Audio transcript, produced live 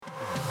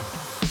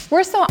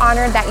We're so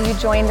honored that you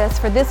joined us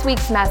for this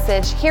week's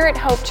message here at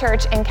Hope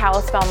Church in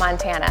Kalispell,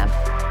 Montana.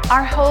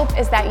 Our hope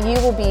is that you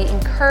will be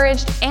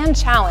encouraged and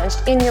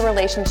challenged in your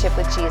relationship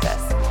with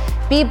Jesus.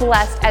 Be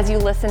blessed as you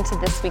listen to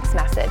this week's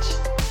message.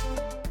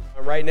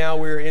 Right now,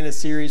 we're in a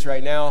series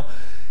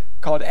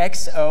called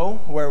XO,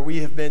 where we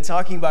have been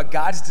talking about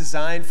God's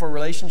design for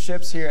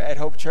relationships here at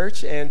Hope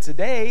Church. And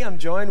today, I'm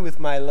joined with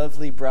my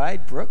lovely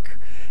bride, Brooke,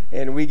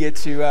 and we get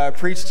to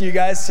preach to you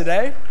guys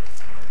today.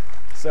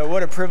 So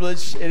what a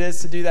privilege it is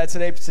to do that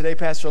today. Today,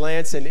 Pastor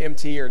Lance and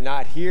MT are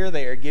not here.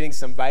 They are getting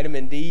some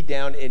vitamin D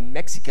down in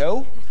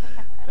Mexico,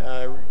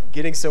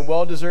 getting some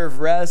well-deserved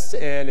rest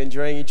and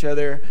enjoying each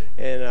other.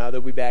 And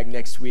they'll be back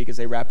next week as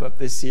they wrap up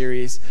this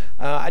series.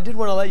 I did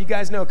want to let you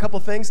guys know a couple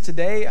things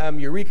today.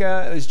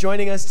 Eureka is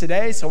joining us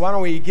today, so why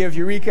don't we give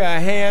Eureka a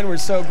hand? We're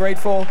so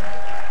grateful.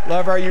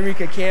 Love our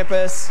Eureka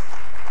campus.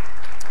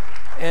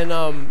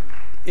 And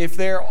if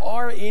there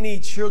are any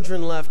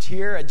children left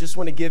here, I just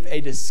want to give a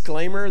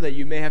disclaimer that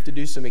you may have to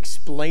do some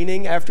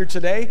explaining after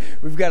today.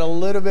 We've got a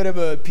little bit of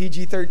a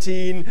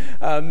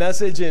PG-13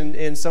 message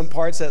in some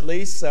parts at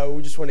least, so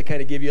we just want to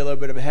kind of give you a little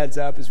bit of a heads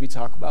up as we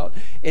talk about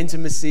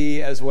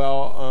intimacy as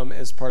well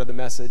as part of the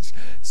message.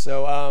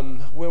 So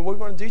what we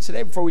want to do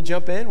today, before we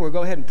jump in, we'll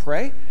go ahead and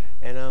pray,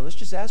 and let's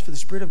just ask for the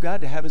Spirit of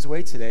God to have His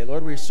way today.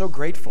 Lord, we're so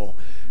grateful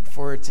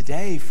for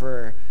today,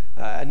 for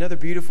another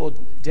beautiful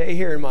day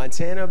here in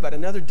Montana, but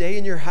another day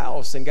in your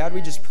house. And God,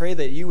 we just pray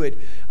that you would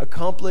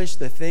accomplish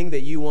the thing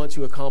that you want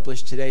to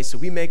accomplish today. So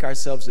we make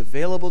ourselves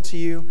available to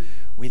you.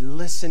 We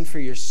listen for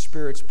your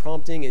Spirit's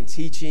prompting and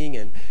teaching.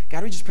 And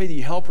God, we just pray that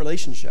you help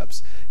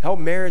relationships, help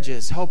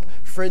marriages, help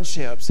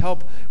friendships,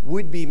 help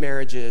would-be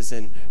marriages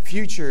and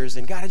futures.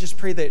 And God, I just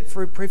pray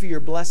for your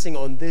blessing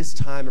on this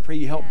time. I pray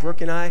you help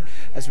Brooke and I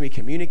as we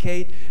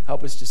communicate,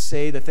 help us to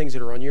say the things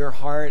that are on your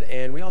heart.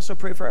 And we also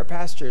pray for our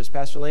pastors,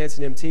 Pastor Lance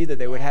and MT, that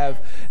they would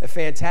have a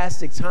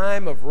fantastic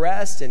time of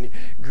rest and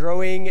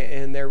growing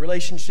in their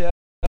relationship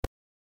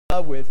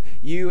with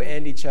you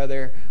and each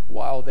other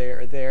while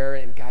they're there.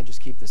 And God,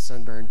 just keep the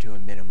sunburn to a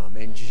minimum.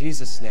 In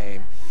Jesus'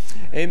 name,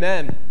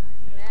 amen.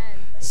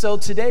 So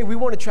today we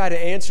want to try to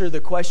answer the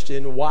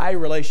question, why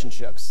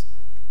relationships?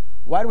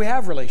 Why do we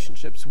have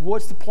relationships?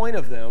 What's the point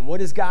of them? What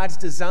is God's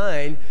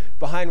design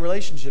behind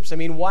relationships? I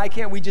mean, why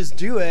can't we just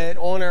do it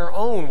on our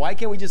own? Why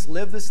can't we just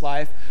live this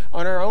life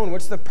on our own?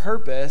 What's the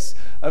purpose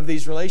of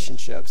these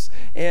relationships?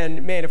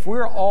 And man, if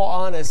we're all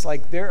honest,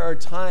 like there are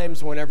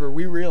times whenever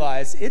we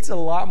realize it's a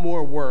lot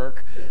more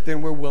work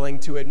than we're willing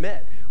to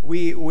admit.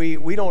 We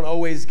don't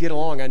always get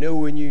along. I know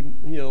when you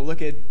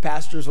look at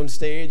pastors on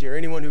stage or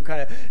anyone who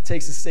kind of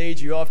takes the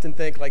stage, you often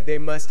think like they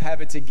must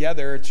have it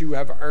together to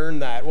have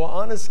earned that. Well,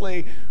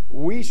 honestly,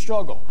 we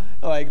struggle.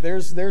 Like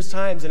there's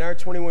times in our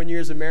 21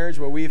 years of marriage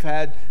where we've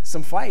had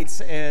some fights,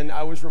 and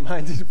I was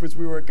reminded as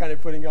we were kind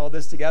of putting all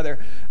this together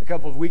a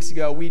couple of weeks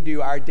ago, we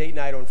do our date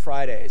night on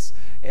Fridays.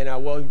 And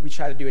we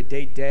try to do a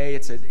date day.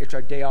 It's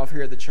our day off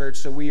here at the church.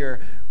 So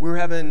we're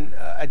having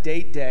a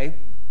date day.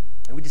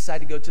 And we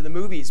decided to go to the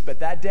movies, but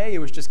that day it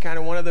was just kind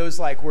of one of those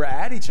like we're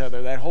at each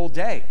other that whole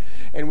day,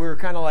 and we were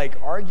kind of like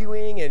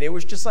arguing, and it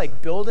was just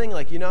like building,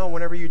 like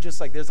whenever you just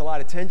like there's a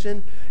lot of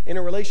tension in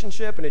a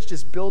relationship, and it's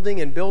just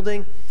building and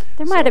building.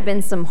 There might have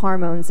been some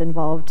hormones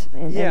involved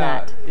in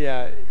that.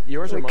 Yeah,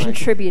 yours or mine?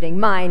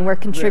 We're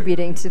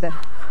contributing to the.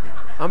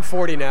 I'm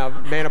 40 now.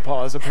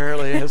 Menopause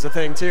apparently is a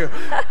thing too.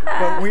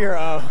 But we're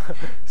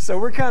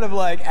kind of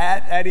like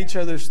at each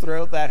other's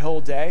throat that whole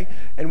day,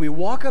 and we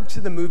walk up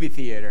to the movie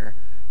theater.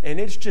 And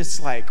it's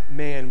just like,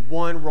 man,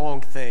 one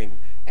wrong thing.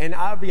 And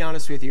I'll be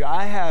honest with you,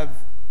 I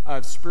have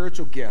a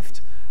spiritual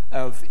gift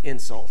of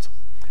insult.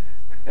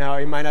 Now,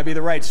 it might not be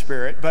the right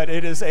spirit, but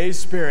it is a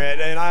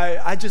spirit. And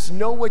I just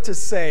know what to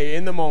say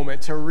in the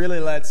moment to really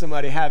let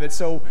somebody have it.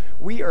 So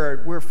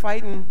we're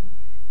fighting,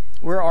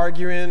 we're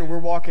arguing, we're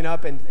walking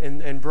up,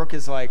 and Brooke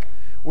is like,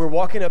 we're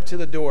walking up to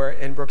the door,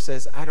 and Brooke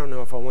says, I don't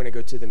know if I want to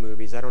go to the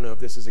movies. I don't know if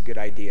this is a good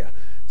idea.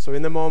 So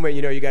in the moment,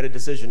 you got a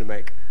decision to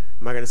make.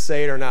 Am I going to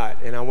say it or not?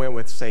 And I went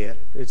with say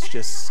it. It's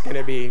just going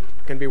to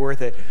be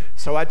worth it.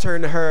 So I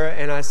turn to her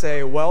and I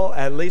say, well,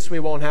 at least we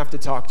won't have to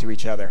talk to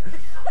each other.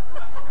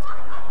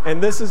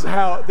 And this is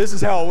how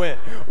it went.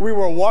 We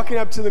were walking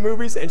up to the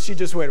movies, and she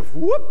just went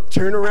whoop,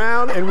 turned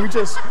around, and we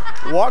just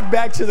walked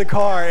back to the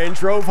car and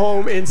drove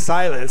home in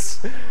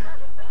silence.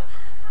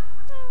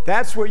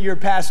 That's what your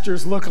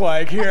pastors look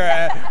like here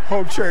at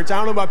Hope Church. I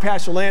don't know about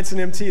Pastor Lance and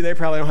MT. They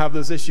probably don't have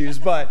those issues,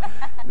 but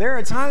there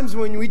are times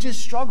when we just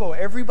struggle.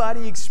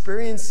 Everybody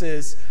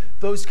experiences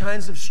those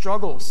kinds of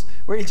struggles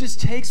where it just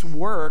takes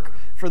work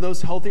for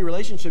those healthy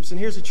relationships. And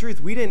here's the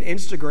truth. We didn't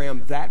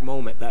Instagram that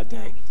moment that day.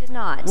 No, we did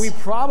not. We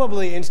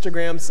probably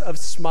Instagrams of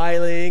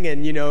smiling,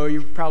 and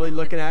you're probably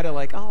looking at it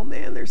like, oh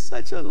man, they're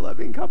such a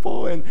loving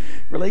couple and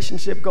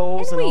relationship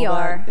goals and all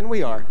that. And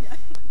we are.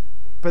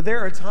 But there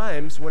are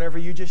times whenever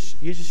you just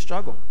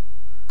struggle.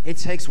 It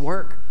takes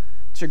work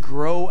to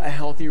grow a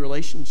healthy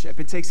relationship.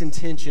 It takes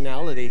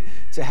intentionality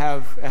to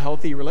have a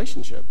healthy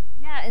relationship.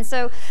 Yeah, Yeah, and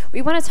so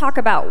we want to talk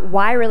about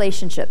why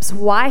relationships.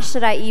 Why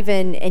should I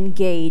even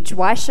engage?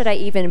 Why should I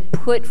even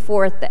put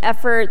forth the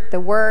effort, the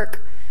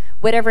work,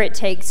 whatever it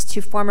takes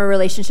to form a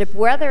relationship,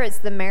 whether it's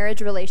the marriage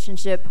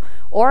relationship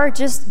or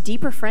just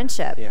deeper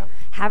friendship,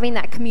 having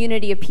that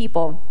community of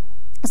people.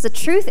 So the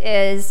truth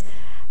is,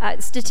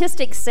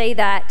 statistics say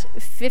that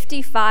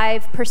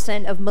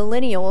 55% of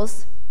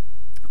millennials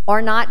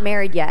are not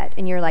married yet.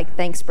 And you're like,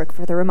 thanks, Brooke,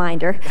 for the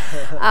reminder.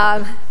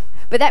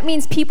 But that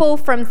means people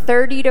from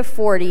 30 to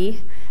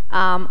 40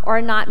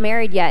 are not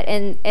married yet.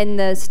 And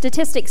the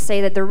statistics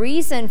say that the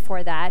reason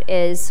for that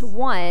is,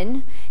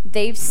 one,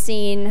 they've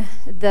seen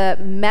the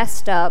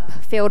messed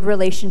up, failed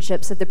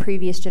relationships of the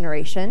previous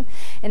generation.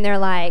 And they're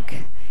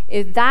like,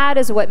 if that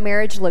is what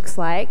marriage looks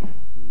like,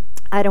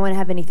 I don't want to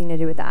have anything to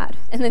do with that.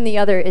 And then the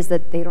other is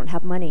that they don't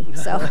have money.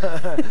 So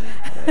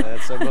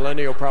that's a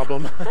millennial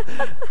problem.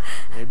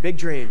 Big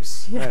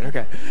dreams. Yeah. Right,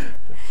 okay.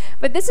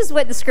 But this is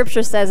what the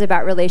scripture says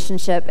about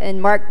relationship.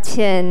 In Mark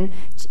 10,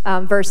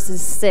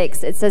 verses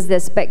 6, it says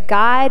this, "But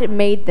God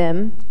made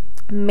them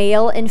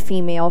male and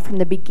female from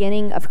the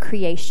beginning of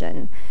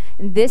creation.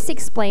 This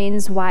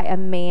explains why a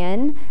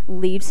man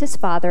leaves his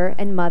father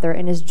and mother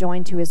and is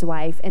joined to his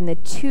wife, and the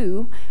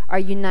two are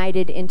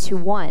united into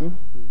one.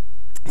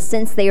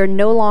 Since they are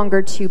no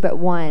longer two but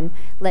one,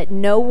 let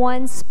no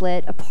one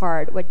split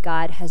apart what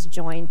God has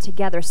joined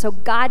together." So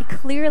God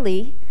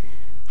clearly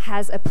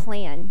has a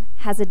plan,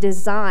 has a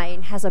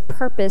design, has a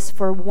purpose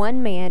for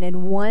one man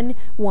and one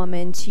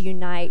woman to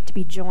unite, to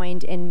be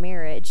joined in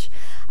marriage.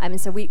 And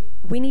so we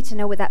need to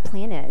know what that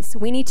plan is.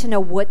 We need to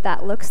know what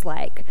that looks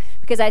like.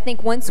 Because I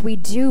think once we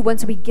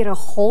get a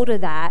hold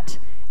of that,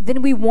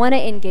 then we want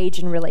to engage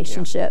in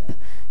relationship.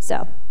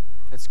 So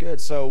that's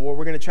good. So what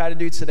we're going to try to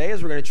do today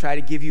is we're going to try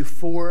to give you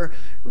 4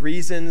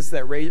 reasons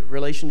that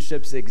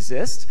relationships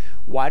exist.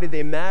 Why do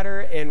they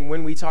matter? And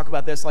when we talk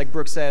about this, like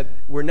Brooke said,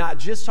 we're not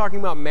just talking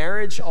about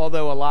marriage,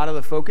 although a lot of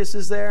the focus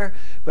is there.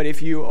 But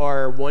if you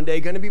are one day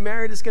going to be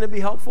married, it's going to be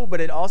helpful.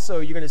 But it also,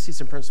 you're going to see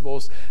some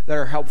principles that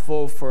are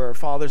helpful for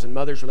fathers and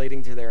mothers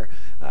relating to their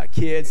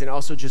kids, and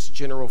also just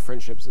general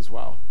friendships as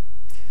well.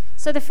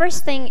 So the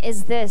first thing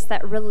is this,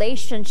 that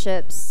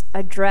relationships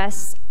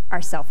address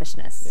our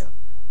selfishness. Yeah.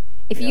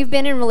 If you've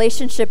been in a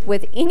relationship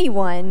with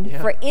anyone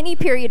for any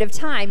period of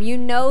time, you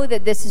know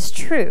that this is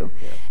true.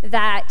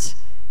 That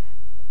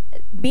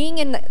being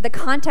in the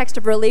context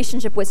of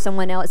relationship with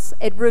someone else,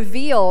 it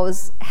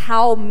reveals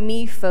how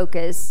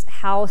me-focused,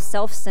 how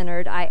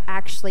self-centered I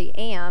actually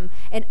am.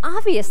 And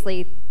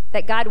obviously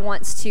that God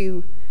wants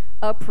to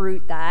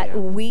uproot that,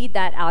 weed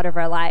that out of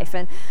our life.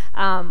 And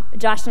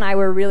Josh and I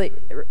were really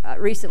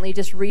recently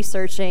just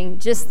researching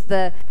just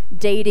the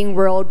dating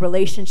world,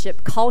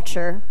 relationship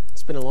culture.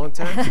 It's been a long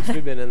time since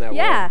we've been in that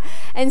world.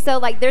 And so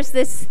like there's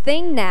this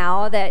thing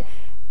now that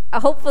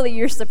hopefully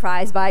you're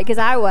surprised by, because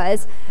I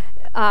was,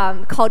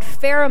 called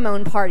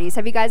pheromone parties.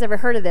 Have you guys ever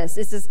heard of this?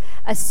 This is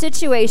a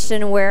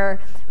situation where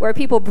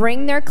people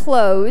bring their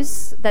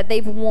clothes that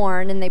they've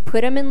worn and they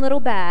put them in little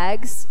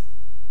bags,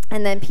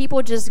 and then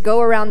people just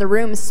go around the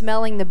room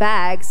smelling the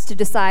bags to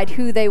decide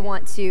who they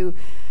want to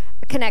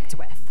connect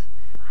with.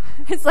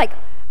 It's like,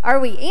 are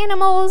we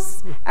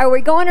animals? Are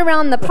we going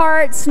around the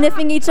park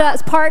sniffing each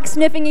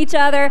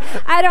other?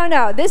 I don't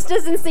know. This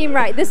doesn't seem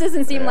right. This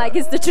doesn't seem like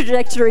it's the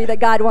trajectory that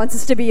God wants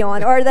us to be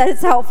on, or that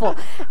it's helpful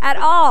at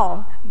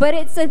all. But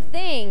it's a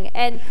thing.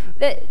 And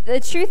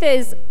the truth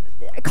is,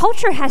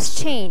 culture has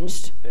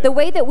changed. The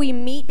way that we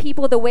meet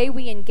people, the way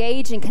we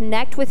engage and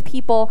connect with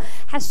people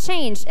has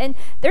changed. And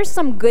there's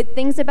some good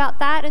things about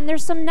that, and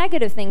there's some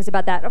negative things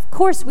about that. Of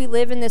course, we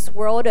live in this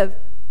world of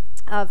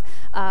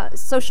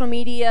social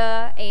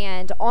media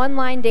and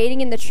online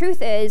dating, and the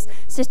truth is,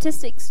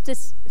 statistics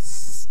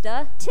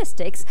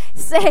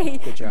say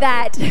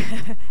that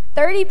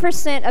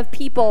 30% of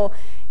people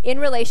in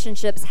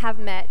relationships have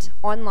met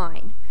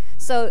online.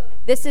 So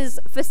this is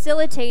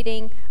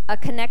facilitating a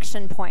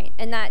connection point,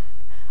 and that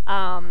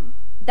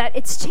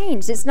it's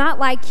changed. It's not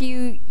like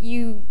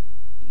you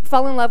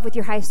fall in love with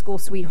your high school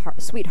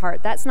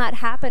sweetheart. That's not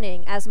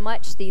happening as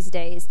much these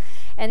days.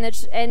 And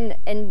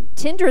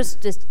Tinder's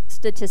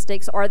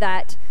statistics are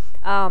that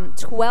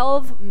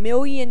 12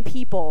 million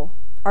people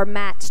are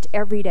matched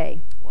every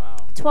day.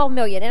 Wow. 12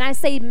 million. And I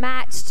say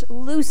matched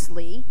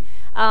loosely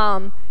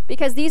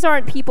because these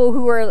aren't people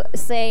who are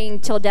saying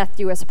till death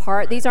do us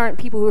part. These aren't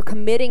people who are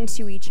committing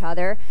to each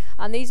other.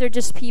 These are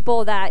just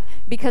people that,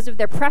 because of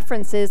their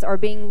preferences, are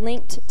being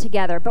linked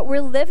together. But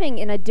we're living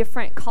in a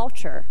different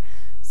culture.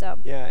 So.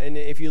 Yeah, and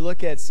if you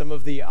look at some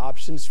of the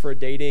options for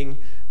dating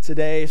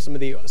today, some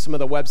of the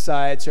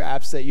websites or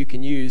apps that you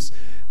can use,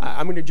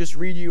 I'm going to just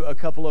read you a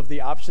couple of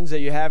the options that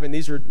you have, and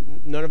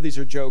none of these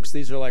are jokes.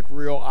 These are like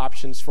real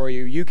options for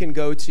you. You can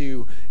go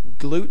to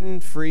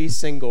gluten-free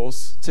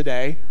singles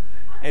today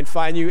and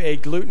find you a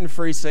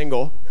gluten-free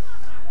single.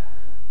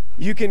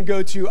 You can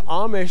go to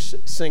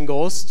Amish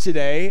singles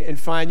today and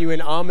find you an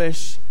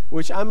Amish,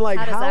 which I'm like,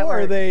 how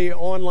are they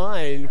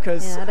online?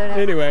 Because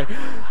anyway,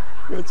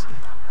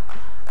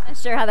 Not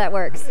sure how that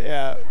works.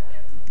 Yeah,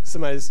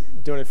 somebody's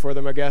doing it for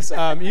them, I guess.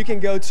 You can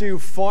go to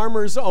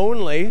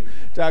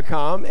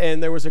farmersonly.com,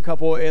 and there was a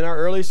couple in our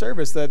early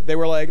service that they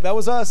were like, that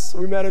was us.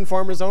 We met in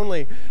Farmers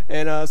Only.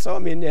 And so, I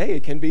mean, hey,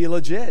 it can be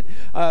legit.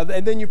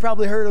 And then you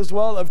probably heard as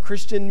well of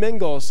Christian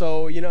Mingle.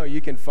 So,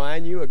 you can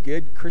find you a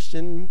good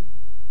Christian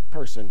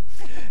person.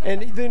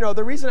 And,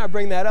 the reason I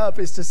bring that up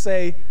is to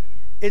say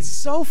it's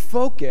so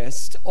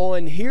focused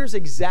on here's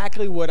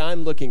exactly what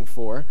I'm looking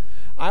for.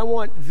 I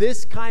want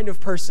this kind of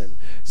person.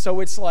 So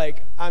it's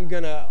like, I'm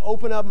going to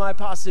open up my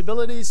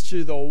possibilities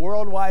to the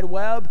World Wide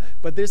Web,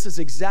 but this is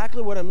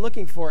exactly what I'm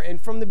looking for.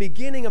 And from the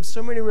beginning of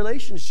so many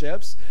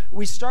relationships,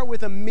 we start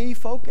with a me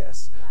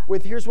focus,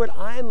 with here's what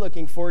I'm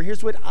looking for,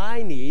 here's what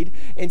I need,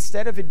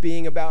 instead of it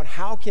being about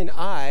how can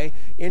I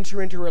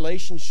enter into a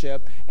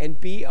relationship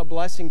and be a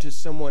blessing to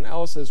someone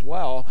else as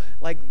well.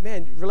 Like,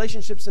 man,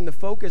 relationships and the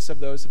focus of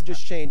those have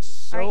just changed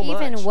so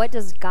much. Or even what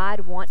does God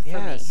want for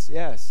me?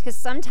 Yes. Because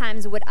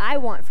sometimes what I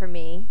want for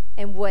me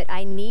and what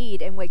I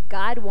need and what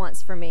God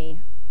wants for me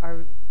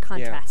are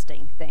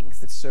contrasting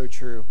things. It's so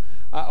true.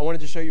 I wanted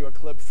to show you a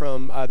clip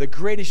from the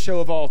greatest show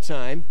of all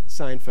time,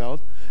 Seinfeld,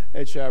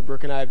 which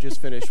Brooke and I have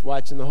just finished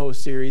watching the whole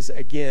series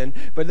again.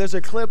 But there's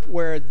a clip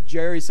where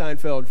Jerry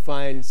Seinfeld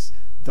finds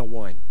the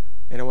one,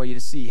 and I want you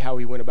to see how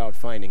he went about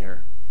finding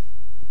her.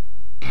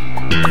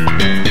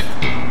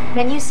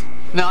 Menus?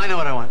 No, I know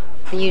what I want.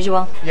 The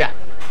usual? Yeah.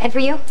 And for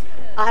you?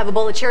 I'll have a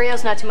bowl of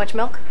Cheerios, not too much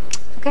milk.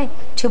 Okay,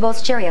 2 bowls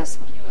of Cheerios.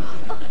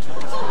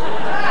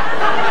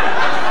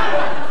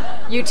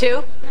 You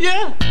too?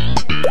 Yeah.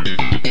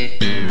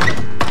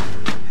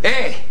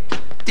 Hey,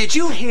 did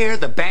you hear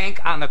the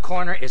bank on the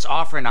corner is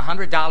offering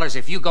 $100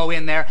 if you go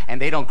in there and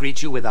they don't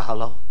greet you with a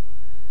hello?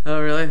 Oh,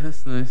 really?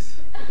 That's nice.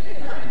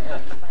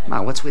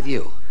 Ma, what's with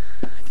you?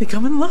 I think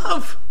I'm in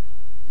love.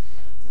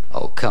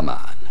 Oh, come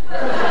on.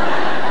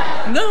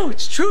 No,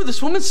 it's true.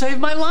 This woman saved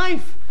my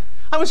life.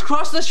 I was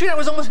crossing the street. I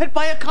was almost hit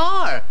by a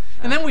car.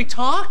 And then we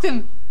talked,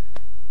 and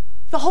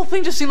the whole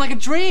thing just seemed like a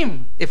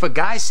dream. If a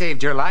guy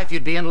saved your life,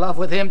 you'd be in love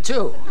with him,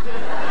 too.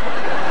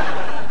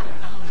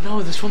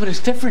 No, this woman is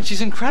different.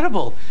 She's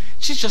incredible.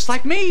 She's just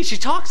like me. She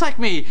talks like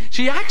me.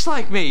 She acts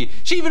like me.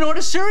 She even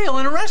orders cereal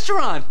in a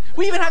restaurant.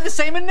 We even have the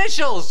same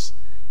initials.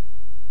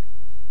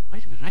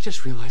 Wait a minute. I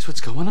just realized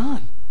what's going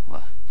on.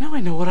 What? Now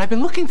I know what I've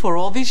been looking for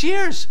all these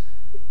years.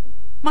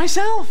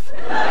 Myself.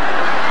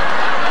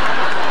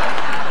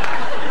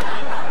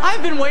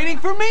 I've been waiting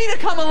for me to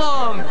come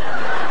along.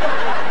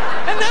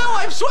 And now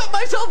I've swept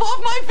myself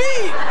off my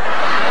feet.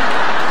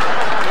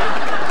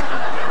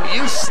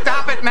 You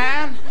stop it,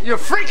 man. You're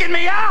freaking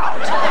me out.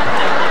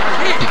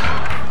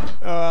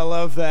 Oh, I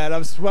love that.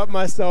 I've swept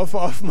myself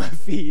off my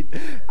feet.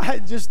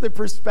 Just the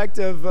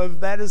perspective of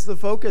that is the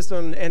focus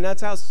on, and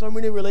that's how so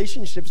many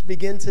relationships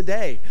begin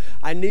today.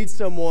 I need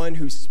someone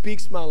who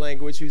speaks my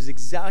language, who's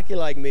exactly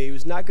like me,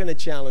 who's not going to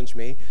challenge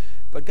me.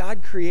 But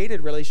God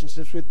created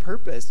relationships with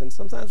purpose, and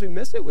sometimes we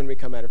miss it when we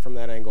come at it from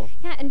that angle.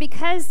 Yeah, and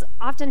because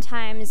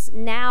oftentimes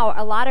now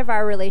a lot of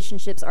our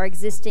relationships are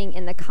existing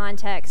in the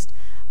context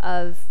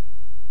of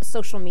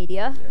social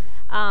media.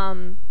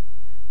 Yeah.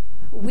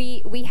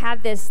 We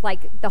have this,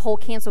 like, the whole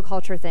cancel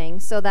culture thing,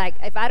 so that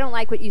if I don't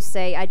like what you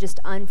say, I just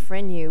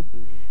unfriend you.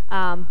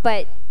 Mm-hmm.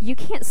 But you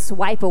can't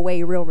swipe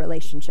away real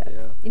relationship.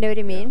 Yeah. You know what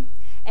I mean?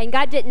 Yeah. And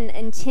God didn't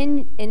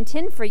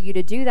intend for you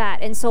to do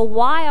that. And so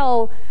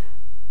while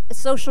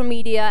social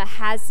media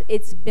has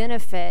its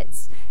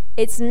benefits,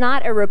 it's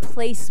not a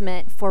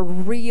replacement for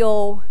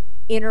real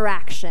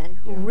interaction,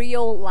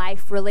 real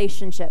life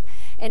relationship.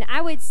 And I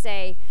would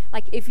say,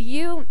 like, if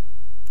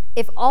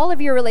all of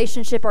your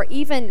relationship, or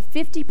even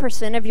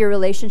 50% of your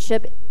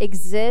relationship,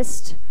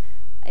 exist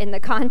in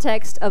the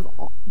context of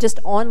just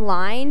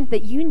online,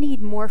 that you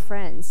need more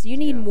friends. You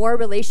need more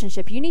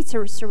relationship. You need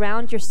to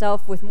surround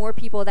yourself with more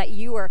people that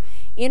you are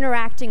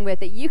interacting with,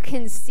 that you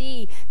can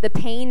see the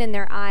pain in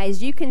their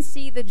eyes. You can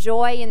see the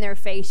joy in their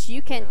face.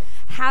 You can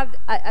have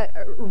a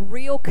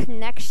real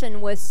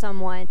connection with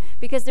someone,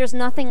 because there's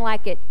nothing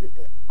like it.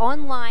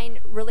 Online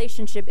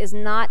relationship is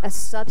not a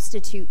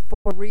substitute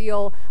for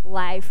real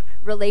life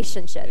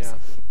relationships. Yeah.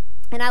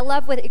 And I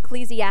love what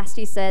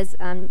Ecclesiastes says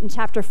in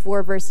chapter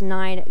 4, verse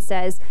 9. It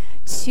says,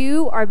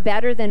 2 are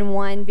better than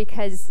 1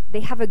 because they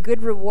have a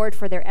good reward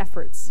for their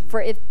efforts.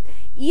 For if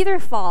either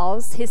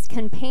falls, his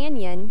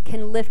companion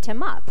can lift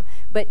him up.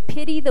 But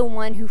pity the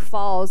one who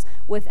falls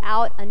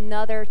without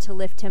another to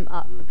lift him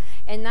up.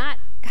 And that,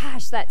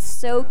 gosh, that's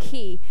so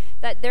key.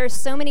 That there's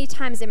so many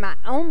times in my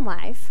own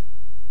life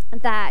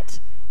that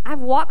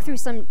I've walked through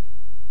some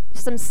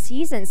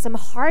seasons, some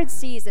hard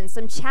seasons,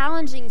 some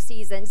challenging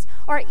seasons,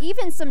 or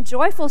even some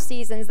joyful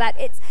seasons, that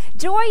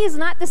joy is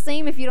not the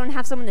same if you don't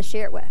have someone to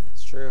share it with.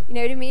 It's true. You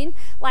know what I mean?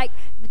 Like,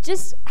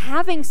 just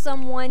having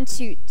someone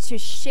to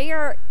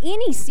share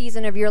any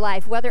season of your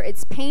life, whether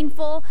it's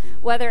painful,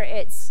 whether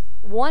it's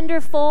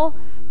wonderful,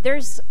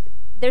 there's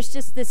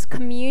just this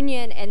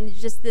communion and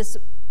just this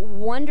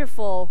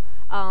wonderful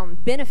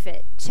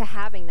benefit to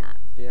having that.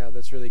 Yeah,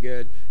 that's really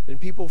good. And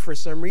people, for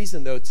some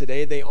reason, though,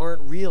 today, they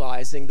aren't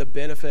realizing the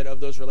benefit of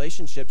those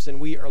relationships,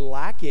 and we are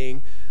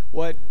lacking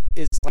what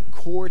is like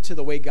core to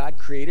the way God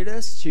created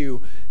us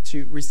to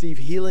receive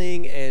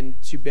healing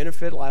and to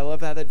benefit. I love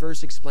how that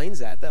verse explains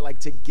that like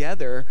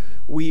together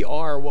we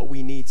are what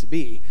we need to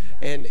be.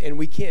 And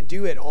we can't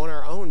do it on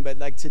our own, but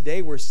like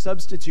today we're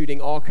substituting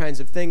all kinds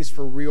of things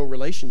for real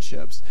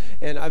relationships.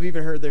 And I've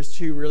even heard there's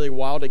 2 really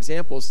wild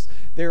examples.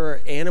 There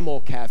are animal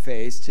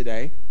cafes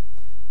today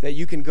that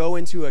you can go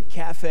into a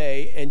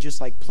cafe and just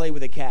like play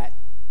with a cat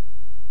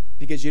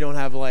because you don't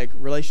have like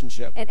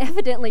relationship. And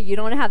evidently you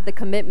don't have the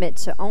commitment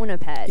to own a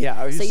pet.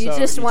 Yeah. So you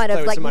just want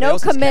to like no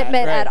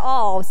commitment at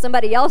all.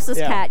 Somebody else's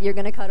cat you're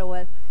going to cuddle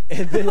with.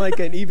 And then like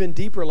an even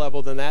deeper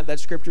level than that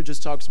scripture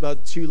just talks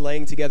about 2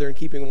 laying together and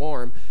keeping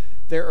warm.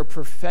 There are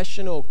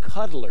professional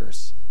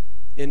cuddlers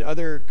in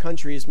other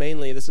countries,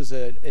 mainly this is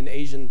an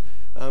Asian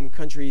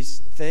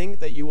countries thing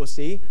that you will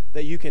see,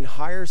 that you can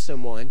hire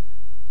someone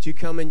to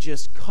come and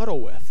just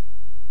cuddle with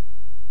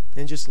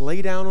and just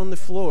lay down on the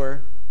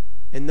floor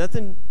and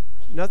nothing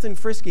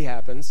frisky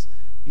happens.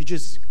 You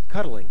just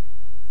cuddling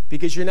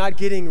because you're not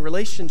getting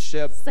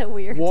relationship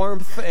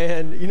warmth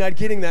and you're not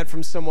getting that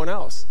from someone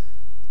else.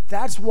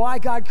 That's why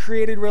God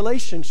created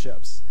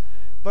relationships.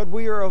 But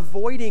we are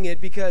avoiding it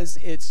because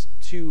it's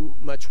too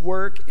much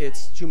work,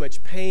 it's too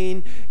much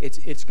pain,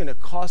 it's going to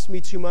cost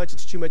me too much,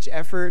 it's too much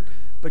effort.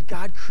 But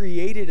God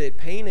created it,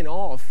 pain and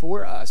all,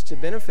 for us to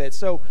benefit.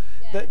 So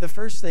the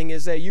first thing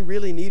is that you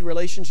really need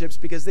relationships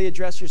because they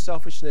address your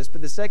selfishness.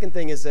 But the second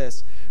thing is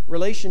this: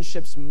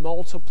 relationships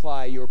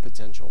multiply your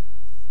potential.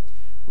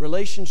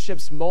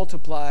 Relationships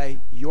multiply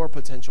your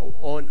potential.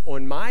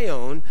 On my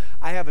own,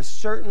 I have a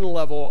certain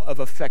level of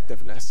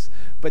effectiveness.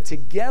 But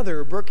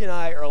together, Brooke and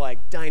I are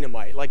like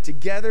dynamite. Like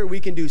together, we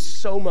can do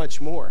so much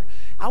more.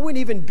 I wouldn't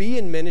even be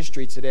in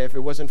ministry today if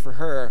it wasn't for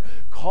her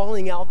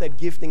calling out that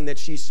gifting that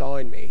she saw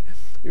in me,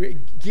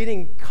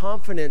 getting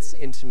confidence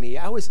into me.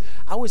 I was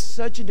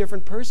such a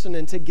different person,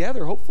 and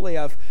together, hopefully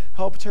I've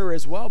helped her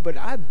as well. But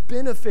I've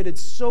benefited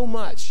so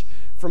much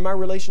from my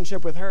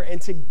relationship with her, and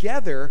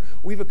together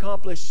we've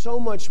accomplished so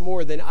much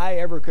more than I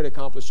ever could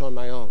accomplish on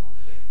my own.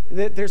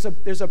 There's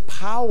a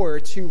power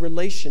to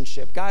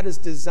relationship. God has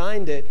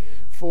designed it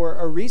for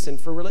a reason,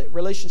 for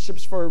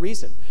relationships for a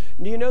reason.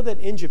 Do you know that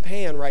in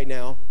Japan right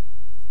now,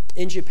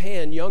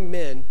 young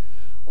men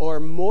are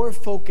more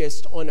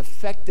focused on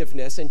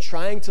effectiveness and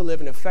trying to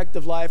live an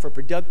effective life or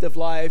productive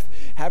life,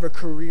 have a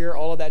career,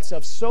 all of that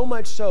stuff, so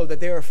much so that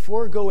they are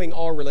foregoing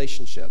all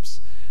relationships.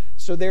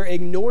 So they're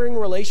ignoring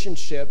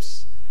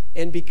relationships,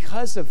 and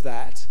because of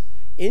that,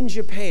 in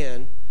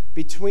Japan,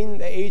 between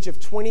the age of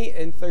 20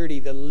 and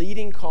 30, the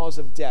leading cause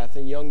of death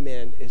in young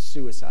men is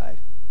suicide.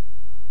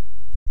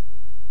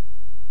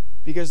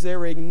 Because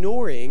they're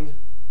ignoring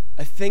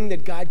a thing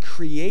that God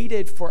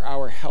created for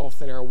our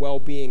health and our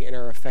well-being and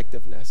our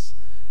effectiveness.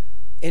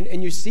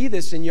 And you see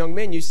this in young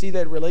men. You see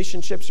that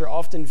relationships are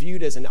often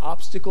viewed as an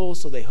obstacle,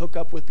 so they hook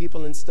up with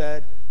people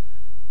instead.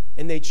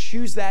 And they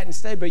choose that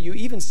instead. But you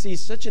even see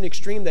such an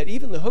extreme that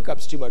even the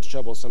hookup's too much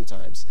trouble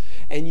sometimes.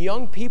 And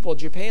young people,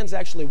 Japan's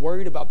actually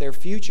worried about their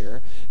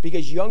future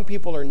because young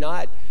people are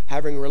not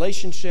having a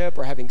relationship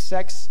or having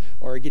sex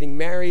or getting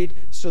married.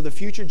 So the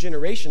future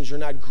generations are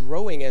not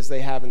growing as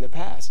they have in the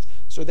past.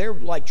 So they're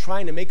like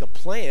trying to make a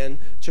plan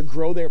to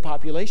grow their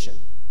population,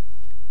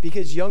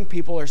 because young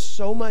people are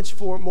so much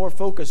more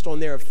focused on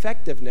their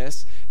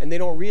effectiveness, and they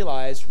don't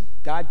realize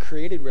God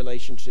created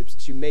relationships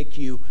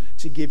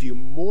to give you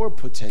more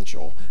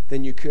potential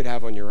than you could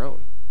have on your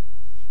own.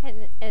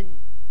 And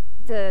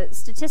the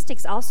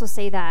statistics also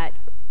say that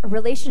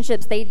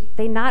relationships, they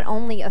not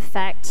only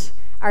affect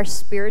our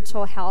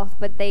spiritual health,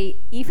 but they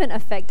even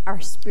affect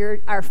our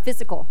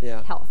physical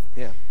health,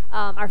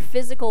 our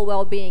physical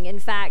well-being. In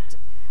fact,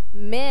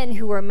 men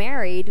who are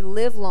married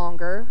live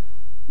longer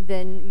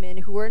than men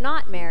who are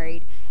not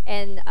married.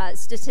 And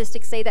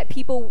statistics say that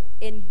people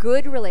in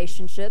good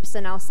relationships,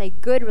 and I'll say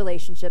good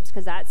relationships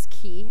because that's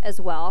key as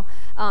well,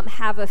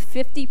 have a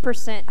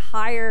 50%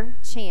 higher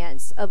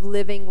chance of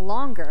living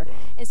longer.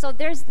 And so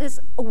there's this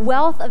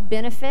wealth of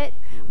benefit,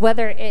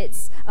 whether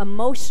it's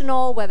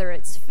emotional, whether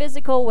it's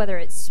physical, whether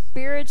it's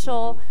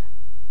spiritual,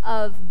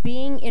 of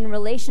being in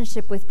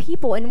relationship with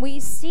people. And we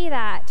see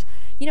that,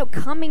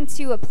 coming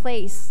to a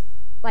place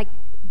like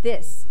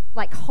this,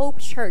 like Hope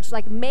Church,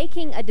 like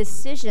making a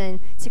decision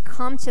to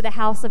come to the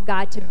house of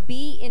God, to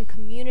be in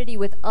community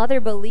with other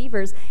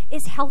believers,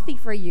 is healthy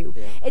for you.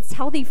 It's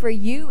healthy for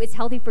you. It's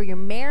healthy for your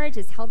marriage.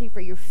 It's healthy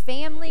for your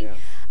family.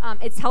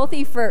 It's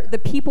healthy for the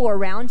people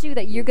around you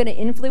that you're going to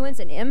influence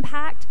and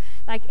impact.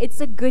 Like,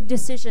 it's a good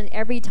decision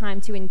every time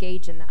to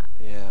engage in that.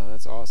 Yeah,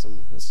 that's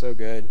awesome. That's so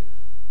good.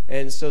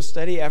 And so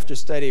study after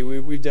study,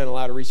 we've done a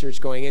lot of research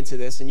going into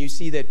this, and you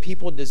see that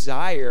people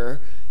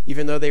desire,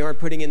 even though they aren't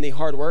putting in the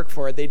hard work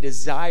for it, they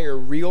desire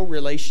real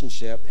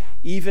relationship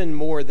even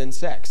more than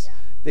sex.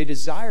 They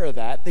desire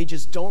that. They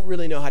just don't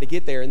really know how to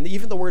get there. And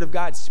even the Word of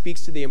God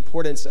speaks to the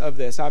importance of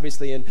this.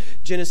 Obviously, in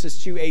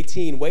Genesis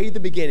 2:18, way at the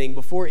beginning,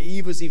 before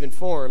Eve was even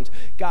formed,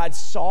 God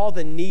saw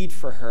the need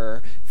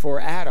for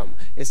Adam.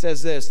 It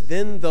says this: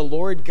 "Then the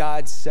Lord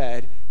God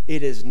said,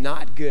 'It is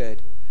not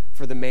good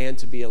for the man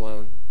to be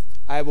alone.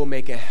 I will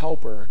make a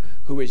helper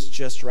who is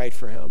just right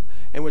for him.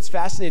 And what's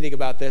fascinating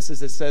about this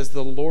is it says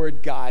the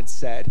Lord God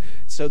said.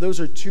 So those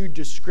are two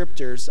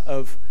descriptors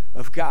of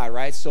God,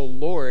 right? So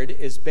Lord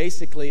is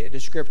basically a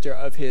descriptor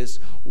of his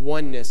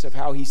oneness, of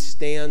how he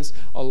stands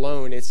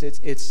alone.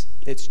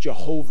 It's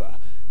Jehovah,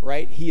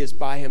 right? He is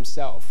by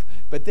himself.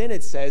 But then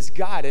it says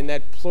God, and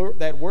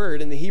that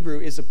word in the Hebrew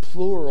is a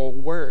plural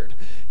word.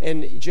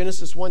 And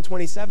Genesis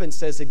 1:27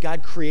 says that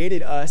God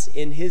created us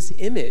in his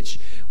image.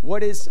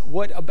 What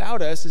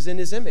about us is in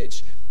his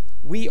image?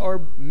 We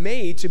are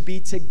made to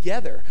be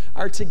together.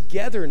 Our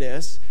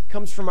togetherness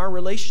comes from our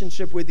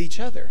relationship with each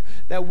other,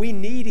 that we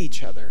need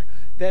each other,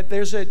 that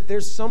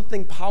there's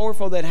something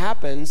powerful that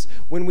happens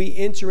when we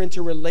enter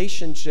into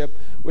relationship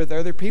with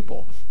other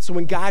people. So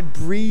when God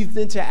breathed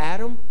into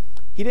Adam,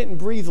 he didn't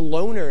breathe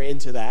loner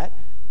into that.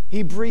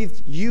 He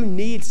breathed, you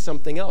need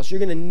something else. You're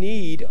going to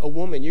need a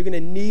woman. You're going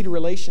to need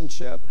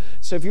relationship.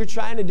 So if you're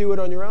trying to do it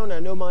on your own, I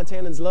know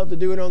Montanans love to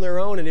do it on their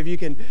own, and if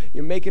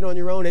you make it on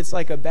your own, it's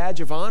like a badge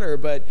of honor,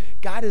 but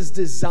God has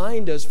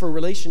designed us for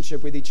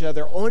relationship with each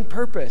other on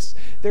purpose.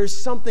 There's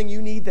something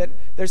you need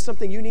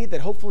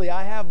that hopefully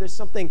I have. There's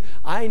something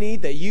I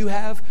need that you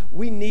have.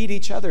 We need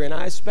each other, and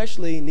I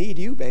especially need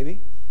you,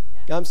 baby.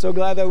 I'm so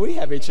glad that we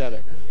have each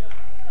other.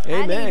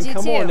 Amen.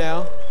 Come on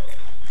now.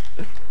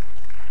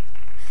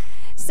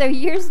 So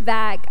years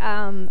back,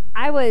 I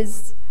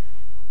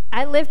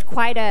lived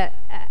quite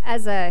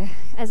as a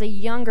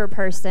younger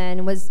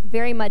person, was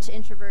very much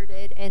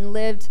introverted and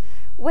lived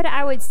what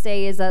I would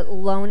say is a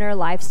loner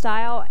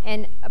lifestyle.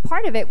 And a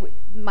part of it,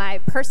 my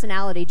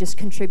personality just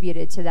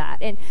contributed to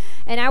that. And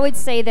I would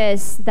say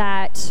this,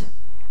 that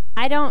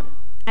I don't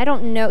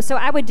know. So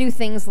I would do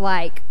things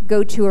like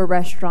go to a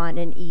restaurant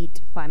and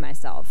eat by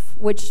myself,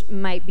 which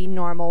might be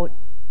normal.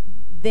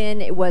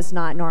 Then it was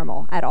not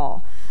normal at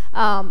all.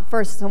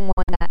 For someone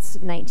that's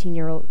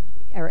 19-year-old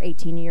or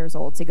 18 years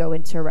old to go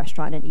into a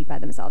restaurant and eat by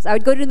themselves. I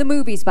would go to the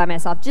movies by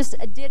myself. Just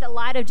did a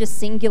lot of just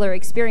singular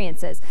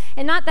experiences.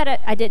 And not that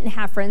I didn't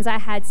have friends, I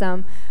had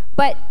some.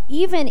 But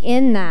even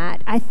in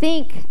that, I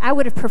think I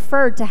would have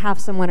preferred to have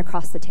someone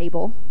across the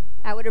table.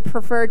 I would have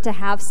preferred to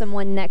have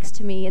someone next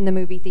to me in the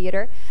movie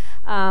theater.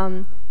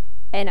 And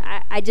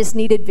I just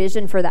needed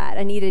vision for that.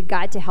 I needed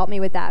God to help me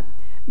with that.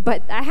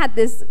 But I had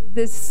this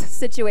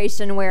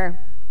situation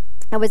where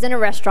I was in a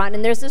restaurant,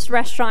 and there's this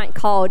restaurant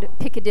called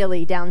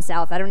Piccadilly down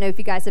south. I don't know if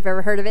you guys have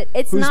ever heard of it.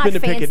 It's Who's not been to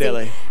fancy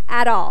Piccadilly?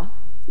 At all.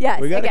 Yes.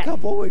 We got a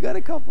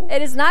couple.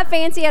 It is not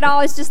fancy at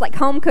all. It's just like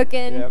home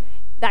cooking, Yep.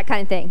 that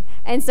kind of thing.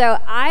 And so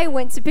I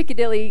went to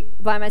Piccadilly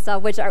by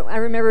myself, which I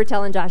remember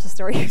telling Josh the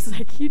story. He was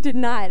like, "You did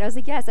not." And I was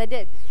like, "Yes, I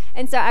did."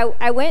 And so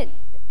I went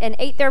and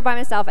ate there by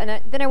myself,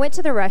 and then I went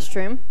to the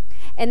restroom.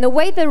 And the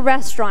way the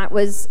restaurant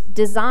was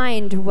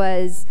designed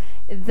was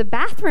the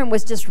bathroom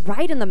was just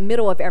right in the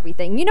middle of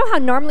everything. You know how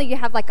normally you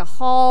have like a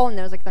hall and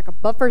there's like a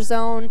buffer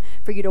zone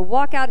for you to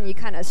walk out and you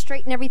kind of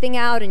straighten everything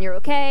out and you're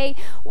okay?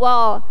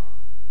 Well,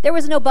 there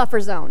was no buffer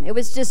zone. It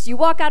was just you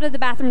walk out of the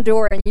bathroom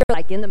door and you're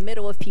like in the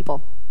middle of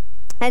people.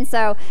 And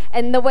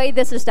the way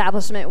this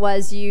establishment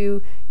was,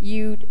 you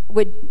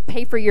would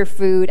pay for your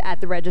food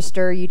at the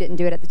register. You didn't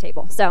do it at the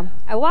table. So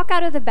I walk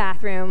out of the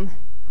bathroom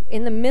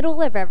in the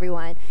middle of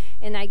everyone,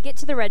 and I get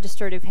to the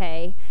register to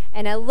pay,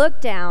 and I look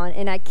down,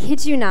 and I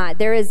kid you not,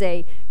 there is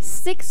a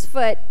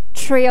 6-foot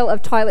trail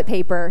of toilet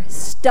paper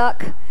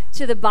stuck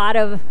to the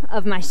bottom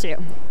of my shoe.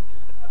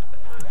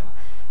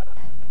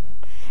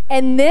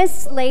 And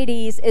this,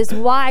 ladies, is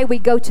why we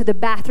go to the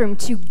bathroom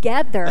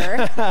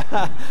together.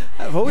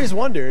 I've always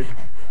wondered,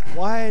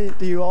 why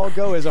do you all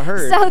go as a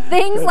herd? So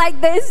things like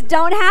this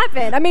don't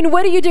happen. I mean,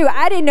 what do?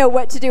 I didn't know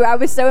what to do. I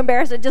was so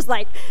embarrassed. I just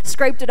like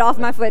scraped it off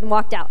my foot and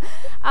walked out.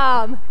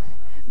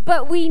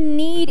 But we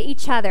need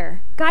each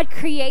other. God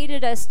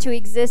created us to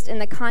exist in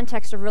the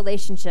context of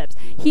relationships.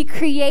 He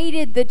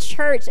created the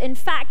church. In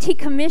fact, he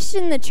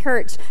commissioned the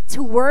church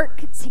to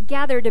work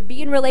together, to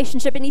be in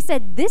relationship. And he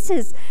said, this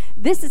is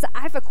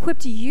I've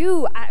equipped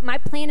you. My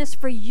plan is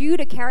for you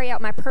to carry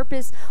out my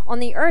purpose on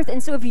the earth.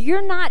 And so if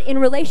you're not in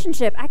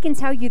relationship, I can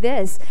tell you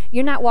this,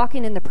 you're not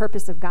walking in the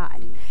purpose of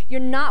God.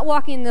 You're not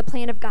walking in the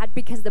plan of God,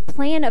 because the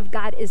plan of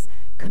God is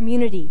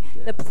community.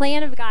 Yeah. The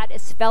plan of God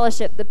is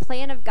fellowship. The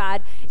plan of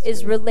God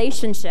is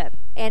relationship.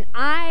 And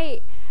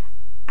I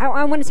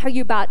want to tell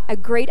you about a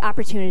great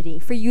opportunity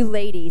for you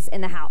ladies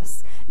in the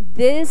house.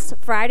 This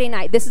Friday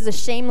night, this is a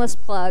shameless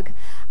plug.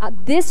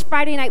 This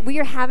Friday night, we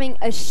are having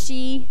a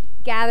She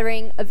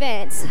Gathering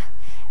event.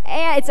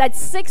 And it's at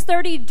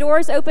 6:30,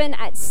 doors open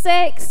at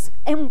 6.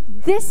 And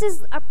this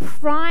is a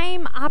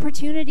prime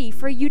opportunity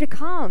for you to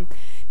come,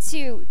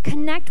 to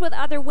connect with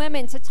other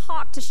women, to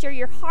talk, to share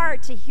your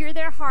heart, to hear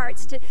their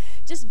hearts, to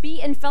just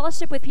be in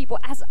fellowship with people.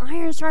 As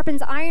iron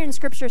sharpens iron,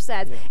 Scripture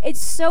says. Yeah.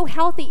 It's so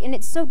healthy, and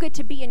it's so good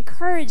to be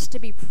encouraged, to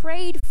be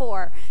prayed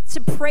for,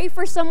 to pray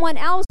for someone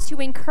else, to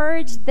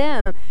encourage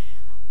them.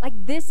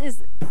 Like, this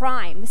is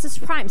prime. This is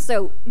prime.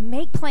 So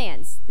make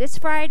plans. This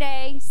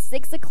Friday,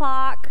 6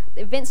 o'clock.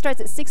 The event starts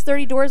at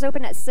 6:30. Doors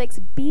open at 6.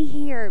 Be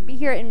here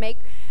and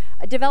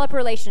develop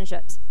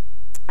relationships.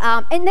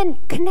 And then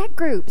connect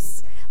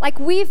groups. Like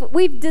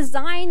we've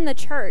designed the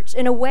church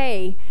in a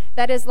way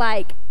that is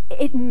like,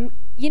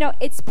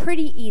 it's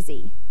pretty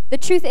easy. The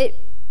truth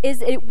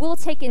is it will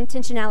take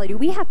intentionality.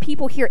 We have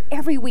people here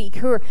every week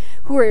who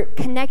are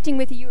connecting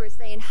with you, who are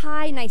saying,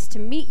 hi, nice to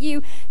meet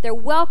you. They're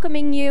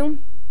welcoming you.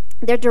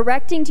 They're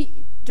directing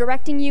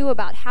you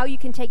about how you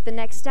can take the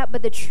next step.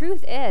 But the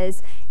truth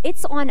is,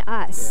 it's on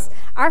us. Yeah.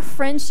 Our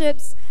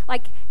friendships,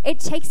 it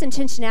takes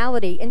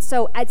intentionality. And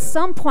so at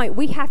some point,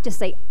 we have to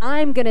say,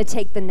 I'm going to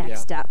take the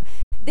next step.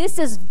 This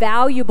is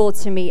valuable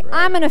to me. Right.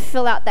 I'm going to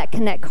fill out that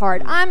Connect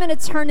card. I'm going to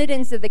turn it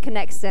into the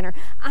Connect Center.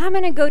 I'm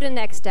going to go to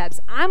Next Steps.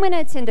 I'm going to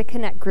attend a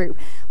Connect group.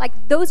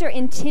 Those are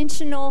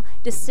intentional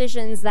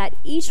decisions that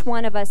each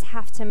one of us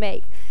have to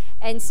make.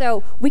 And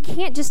so we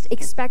can't just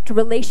expect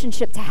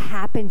relationship to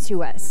happen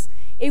to us.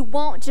 It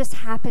won't just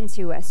happen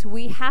to us.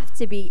 We have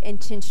to be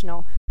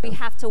intentional. We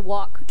have to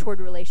walk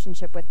toward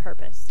relationship with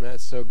purpose.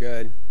 That's so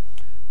good.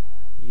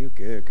 You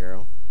good,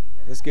 girl.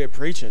 That's good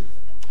preaching.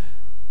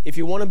 If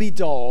you want to be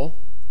dull,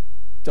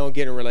 don't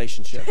get in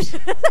relationships.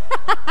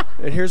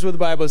 And here's what the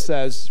Bible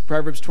says,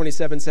 Proverbs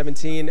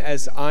 27:17,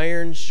 as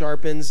iron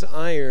sharpens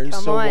iron,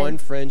 one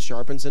friend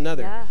sharpens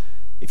another. Yeah.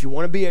 If you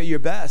want to be at your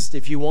best,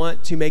 if you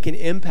want to make an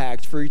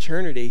impact for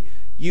eternity,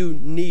 you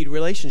need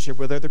relationship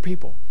with other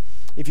people.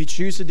 If you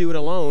choose to do it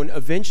alone,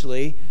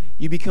 eventually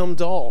you become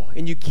dull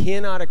and you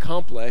cannot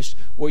accomplish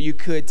what you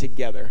could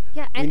together.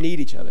 Yeah, we need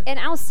each other. And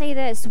I'll say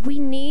this, we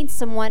need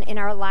someone in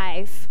our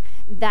life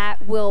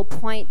that will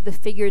point the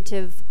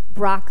figurative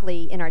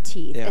broccoli in our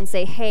teeth and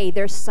say, hey,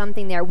 there's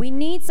something there. We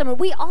need someone.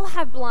 We all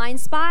have blind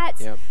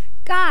spots. Yep.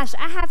 Gosh,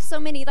 I have so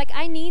many.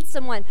 I need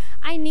someone.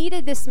 I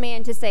needed this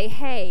man to say,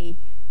 hey,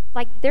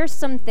 there's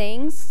some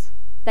things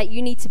that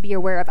you need to be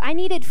aware of. I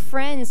needed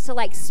friends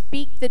to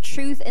speak the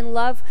truth and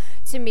love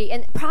to me.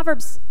 And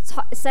Proverbs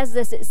says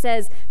this, it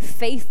says,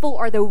 faithful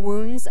are the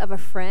wounds of a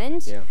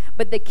friend,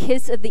 but the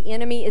kiss of the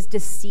enemy is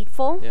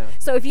deceitful. Yeah.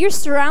 So if you're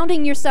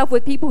surrounding yourself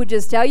with people who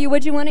just tell you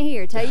what you want to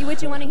hear, tell you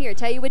what you want to hear,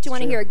 tell you what you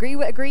want to hear,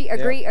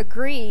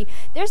 agree,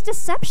 there's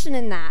deception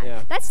in that.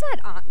 Yeah.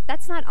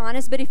 That's not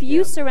honest. But if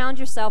you surround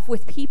yourself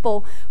with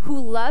people who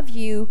love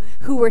you,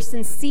 who are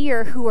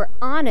sincere, who are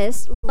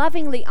honest,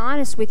 lovingly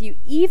honest with you,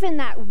 even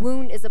that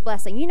wound is a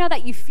blessing. You know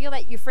that you feel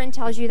that your friend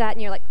tells you that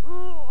and you're like,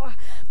 ooh,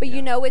 but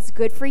you know it's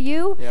good for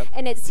you,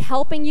 and it's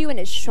helping you, and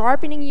it's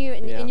sharpening you,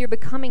 and you're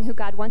becoming who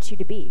God wants you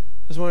to be.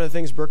 That's one of the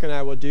things Brooke and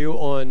I will do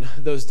on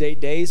those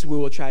date days. We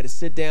will try to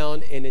sit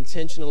down and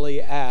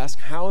intentionally ask,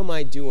 how am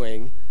I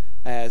doing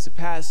as a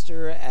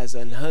pastor, as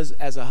a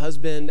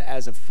husband,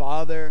 as a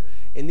father,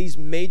 in these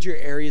major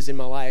areas in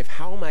my life?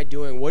 How am I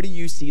doing? What do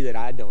you see that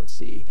I don't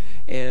see?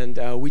 And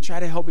we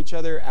try to help each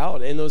other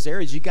out in those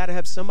areas. You got to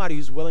have somebody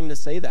who's willing to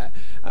say that.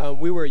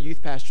 We were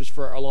youth pastors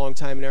for a long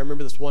time, and I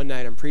remember this one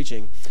night I'm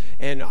preaching,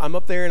 and I'm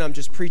up there and I'm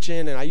just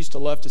preaching, and I used to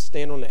love to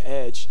stand on the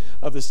edge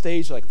of the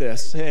stage like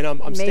this, and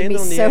I'm standing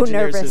on the edge, and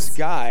there's this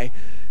guy.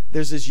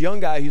 There's this young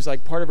guy who's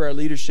part of our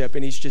leadership,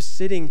 and he's just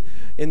sitting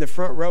in the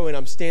front row, and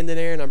I'm standing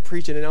there and I'm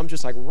preaching, and I'm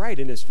just right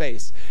in his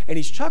face, and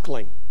he's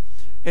chuckling.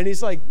 And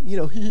he's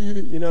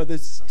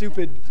this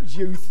stupid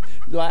youth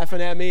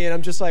laughing at me. And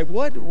I'm just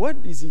what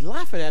is he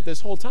laughing at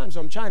this whole time? So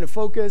I'm trying to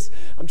focus.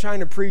 I'm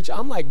trying to preach.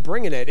 I'm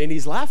bringing it. And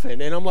he's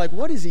laughing. And I'm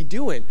what is he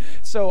doing?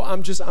 So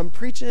I'm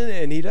preaching,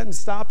 and he doesn't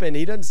stop, and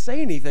he doesn't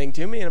say anything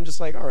to me. And I'm just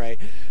all right,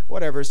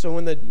 whatever. So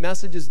when the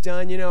message is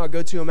done, I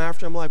go to him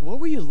after. I'm what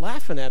were you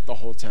laughing at the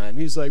whole time?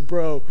 He's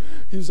bro,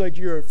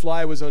 your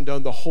fly was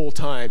undone the whole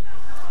time.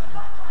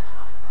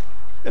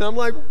 And I'm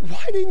why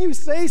didn't you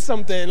say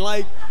something?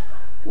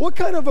 What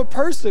kind of a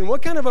person,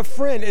 what kind of a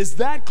friend is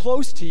that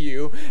close to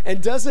you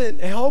and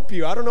doesn't help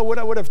you? I don't know what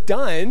I would have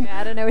done.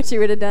 Yeah, I don't know what you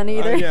would have done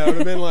either. Yeah, I would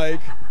have been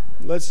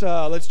let's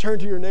turn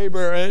to your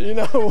neighbor, and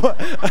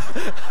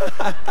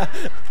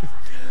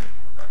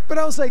But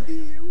I was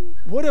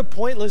what a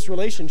pointless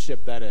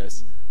relationship that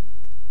is.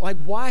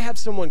 Why have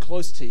someone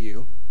close to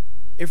you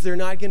if they're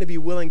not going to be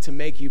willing to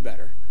make you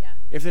better?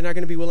 If they're not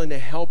going to be willing to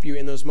help you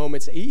in those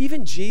moments.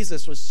 Even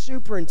Jesus was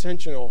super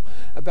intentional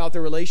about the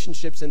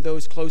relationships and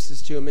those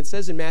closest to him. It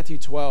says in Matthew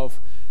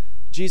 12,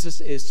 Jesus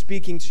is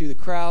speaking to the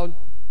crowd.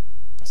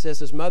 It says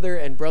his mother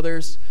and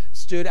brothers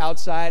stood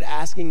outside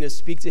asking to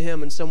speak to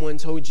him, and someone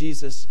told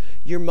Jesus,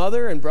 your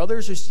mother and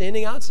brothers are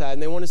standing outside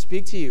and they want to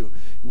speak to you.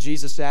 And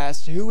Jesus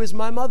asked, who is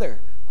my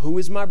mother? Who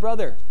is my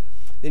brother?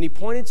 Then he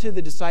pointed to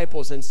the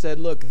disciples and said,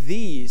 look,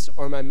 these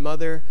are my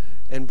mother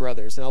and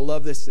brothers. And I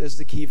love this as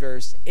the key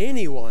verse.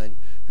 Anyone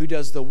who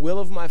does the will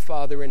of my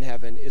Father in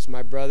heaven is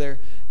my brother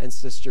and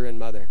sister and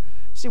mother.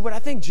 See, what I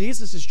think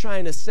Jesus is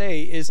trying to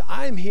say is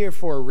I'm here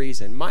for a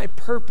reason. My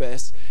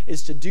purpose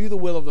is to do the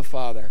will of the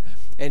Father.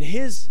 And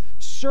his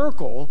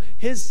circle,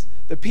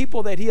 the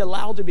people that he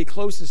allowed to be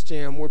closest to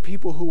him were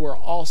people who were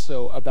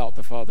also about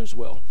the Father's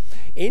will.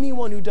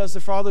 Anyone who does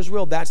the Father's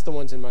will, that's the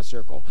ones in my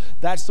circle.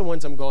 That's the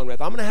ones I'm going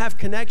with. I'm going to have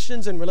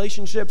connections and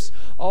relationships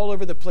all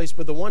over the place,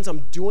 but the ones I'm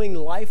doing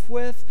life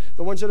with,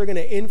 the ones that are going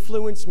to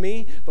influence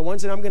me, the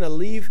ones that I'm going to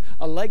leave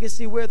a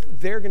legacy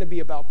with, they're going to be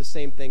about the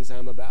same things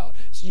I'm about.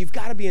 So you've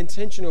got to be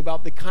intentional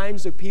about the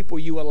kinds of people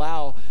you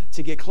allow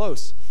to get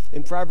close.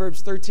 In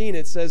Proverbs 13,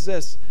 it says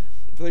this,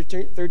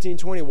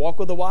 13:20, walk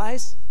with the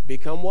wise,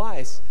 become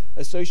wise.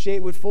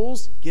 Associate with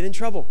fools, get in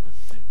trouble.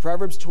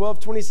 Proverbs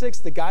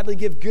 12:26, the godly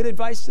give good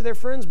advice to their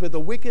friends, but the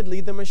wicked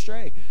lead them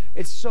astray.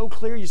 It's so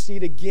clear. You see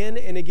it again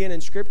and again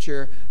in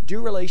Scripture.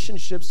 Do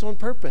relationships on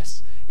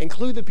purpose.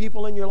 Include the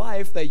people in your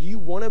life that you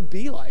want to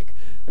be like.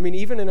 I mean,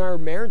 even in our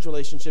marriage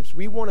relationships,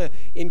 we want to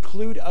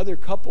include other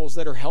couples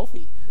that are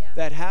healthy,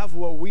 that have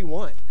what we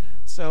want.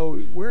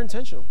 So we're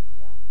intentional.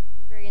 Yeah,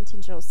 we're very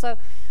intentional. So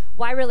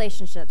why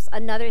relationships?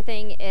 Another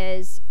thing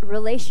is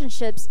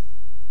relationships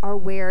are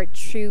where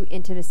true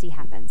intimacy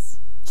happens.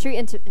 True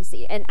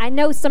intimacy. And I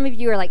know some of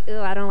you are like,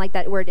 oh, I don't like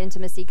that word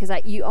intimacy, because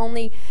you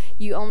only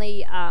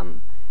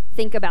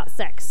think about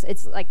sex.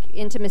 It's like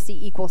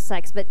intimacy equals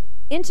sex, but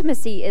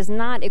intimacy is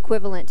not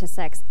equivalent to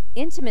sex.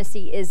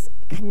 Intimacy is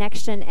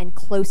connection and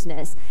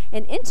closeness.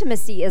 And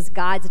intimacy is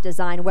God's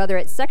design, whether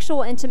it's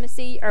sexual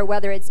intimacy or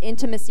whether it's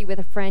intimacy with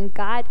a friend.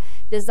 God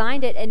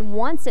designed it and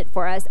wants it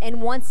for us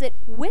and wants it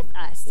with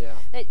us.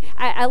 Yeah.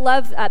 I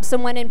love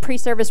someone in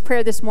pre-service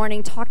prayer this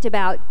morning talked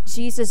about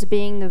Jesus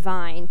being the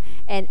vine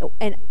and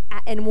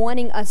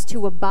wanting us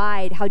to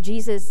abide, how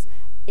Jesus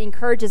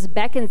encourages,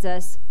 beckons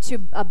us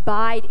to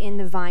abide in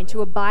the vine,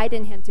 to abide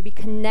in him, to be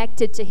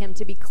connected to him,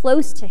 to be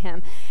close to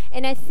him.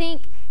 And I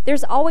think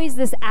there's always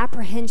this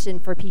apprehension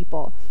for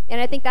people.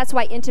 And I think that's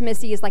why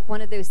intimacy is like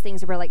one of those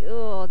things where we're like,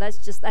 oh,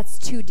 that's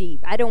too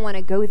deep. I don't want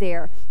to go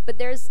there. But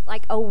there's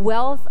like a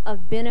wealth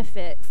of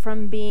benefit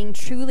from being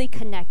truly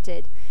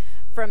connected,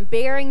 from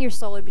bearing your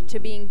soul to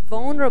being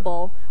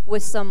vulnerable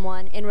with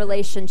someone in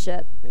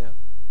relationship. Yeah.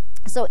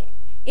 So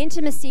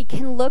intimacy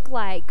can look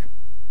like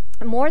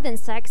more than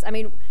sex. I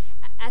mean,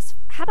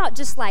 how about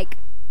just like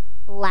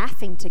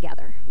laughing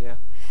together? Yeah.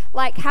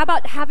 Like, how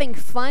about having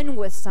fun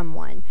with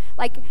someone?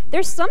 Like,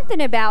 there's something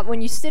about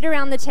when you sit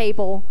around the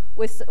table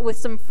with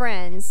some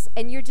friends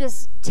and you're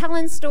just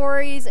telling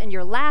stories and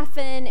you're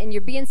laughing and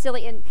you're being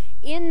silly, and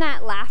in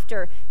that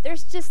laughter,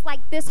 there's just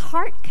like this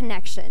heart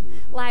connection.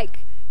 Mm-hmm.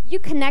 Like, you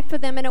connect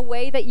with them in a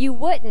way that you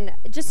wouldn't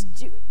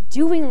just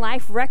doing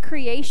life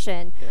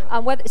recreation,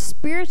 whether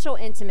spiritual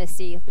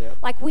intimacy.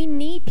 Like, we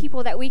need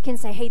people that we can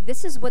say, hey,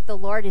 this is what the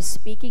Lord is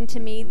speaking to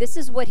me. This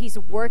is what he's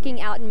working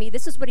out in me.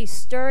 This is what he's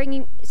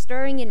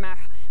stirring in my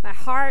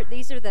heart.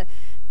 This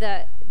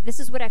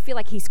is what I feel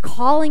like he's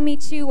calling me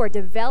to or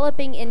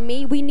developing in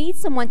me. We need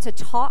someone to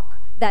talk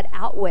that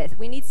out with.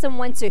 We need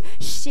someone to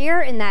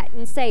share in that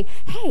and say,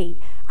 hey,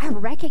 I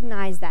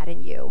recognize that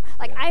in you.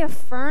 Like, I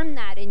affirm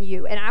that in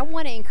you, and I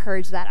want to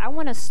encourage that. I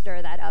want to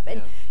stir that up.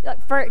 And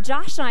for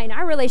Josh and I, in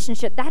our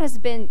relationship, that has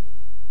been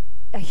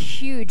a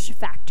huge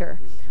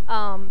factor.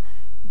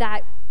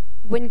 That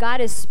when God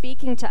is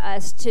speaking to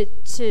us,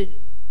 to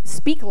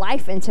speak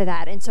life into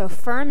that and to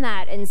affirm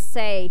that and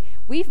say,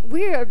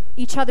 we're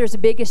each other's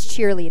biggest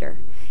cheerleader.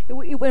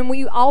 When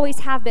we always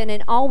have been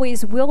and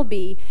always will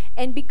be.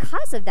 And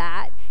because of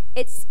that,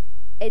 it's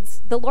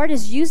the Lord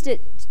has used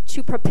it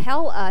to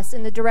propel us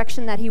in the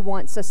direction that he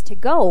wants us to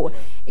go,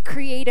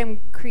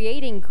 creating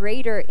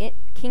greater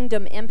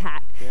kingdom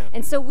impact.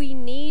 And so we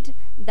need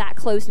that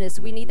closeness.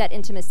 We need that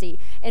intimacy.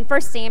 In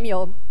 1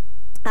 Samuel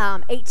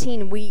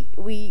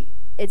 18,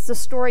 it's the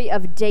story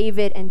of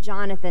David and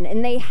Jonathan,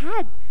 and they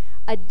had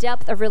a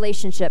depth of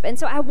relationship. And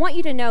so I want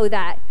you to know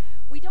that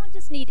we don't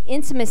just need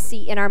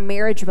intimacy in our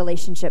marriage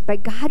relationship,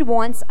 but God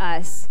wants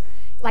us,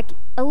 like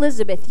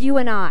Elizabeth, you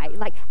and I,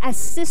 like as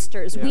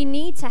sisters, we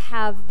need to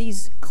have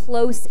these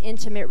close,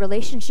 intimate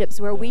relationships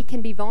where we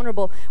can be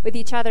vulnerable with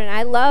each other. And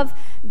I love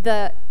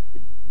the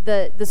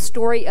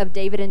story of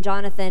David and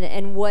Jonathan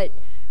and what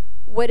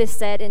is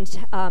said in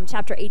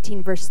chapter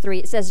 18, verse 3.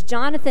 It says,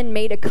 Jonathan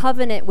made a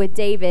covenant with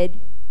David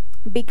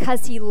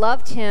because he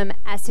loved him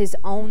as his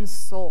own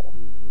soul.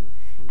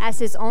 As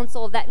his own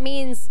soul. That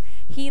means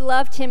he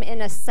loved him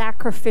in a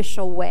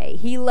sacrificial way.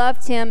 He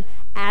loved him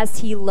as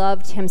he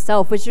loved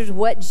himself, which is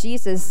what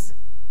Jesus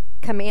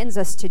commands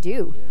us to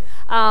do.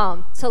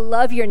 To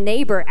love your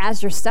neighbor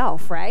as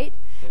yourself, right?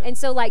 And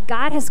so, like,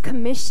 God has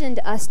commissioned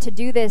us to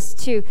do this,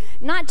 to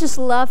not just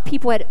love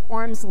people at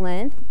arm's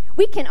length.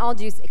 We can all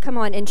do, come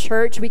on, in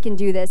church, we can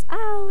do this.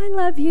 Oh, I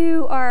love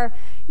you, or,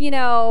 you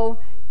know,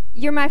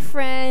 you're my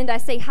friend, I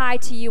say hi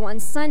to you on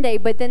Sunday,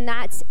 but then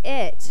that's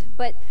it.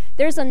 But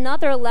there's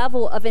another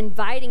level of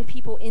inviting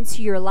people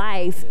into your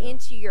life,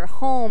 into your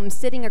home,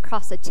 sitting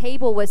across a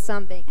table with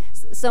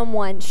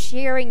someone,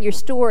 sharing your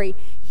story,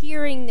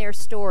 hearing their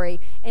story,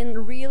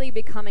 and really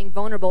becoming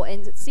vulnerable.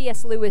 And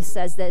C.S. Lewis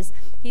says this.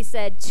 He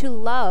said, to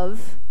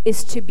love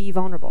is to be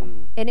vulnerable.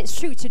 And it's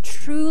true. To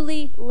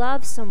truly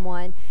love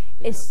someone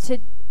is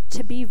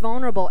to be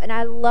vulnerable. And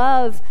I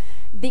love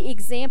the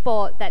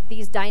example that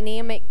these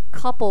dynamic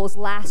couples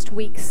last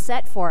week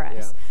set for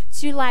us,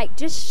 to like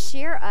just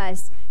share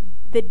us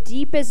the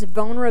deepest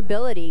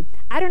vulnerability.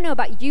 I don't know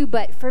about you,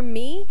 but for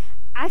me,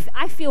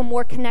 I feel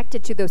more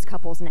connected to those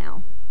couples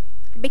now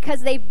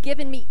because they've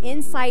given me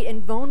insight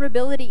and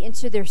vulnerability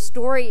into their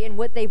story and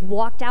what they've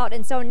walked out.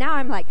 And so now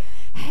I'm like,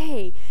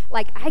 hey,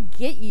 like, I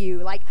get you.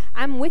 Like,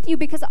 I'm with you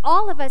because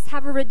all of us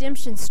have a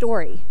redemption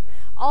story.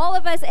 all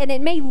of us, and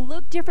it may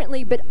look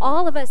differently, but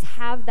all of us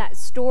have that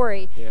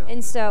story. Yeah.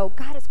 And so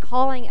God is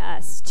calling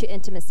us to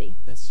intimacy.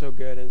 That's so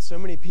good. And so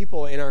many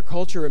people in our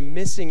culture are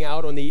missing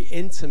out on the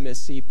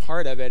intimacy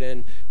part of it.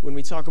 And when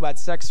we talk about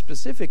sex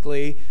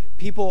specifically,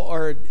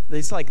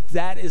 it's like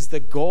that is the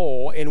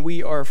goal, and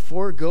we are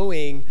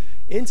foregoing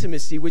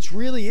intimacy, which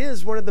really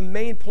is one of the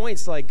main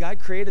points. Like, God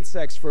created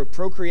sex for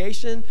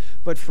procreation,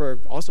 but for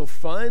also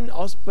fun.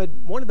 But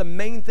one of the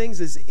main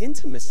things is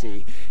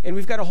intimacy. Yeah. And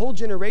we've got a whole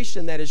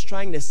generation that is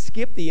trying to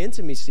skip the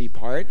intimacy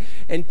part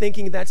and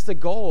thinking that's the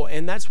goal.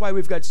 And that's why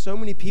we've got so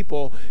many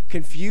people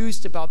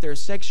confused about their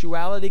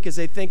sexuality, because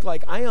they think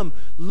like, I am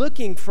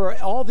looking for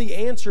all the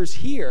answers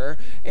here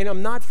and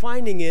I'm not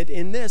finding it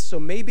in this. So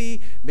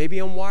maybe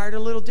I'm wired a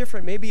little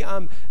different.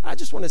 I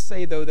just want to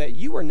say though that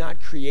you are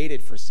not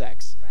created for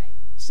sex.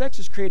 Sex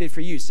is created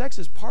for you. Sex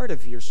is part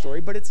of your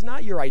story, but it's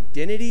not your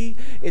identity.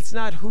 It's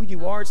not who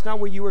you are. It's not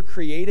where you were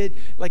created.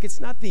 Like, it's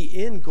not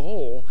the end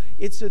goal.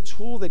 It's a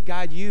tool that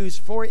God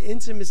used for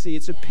intimacy.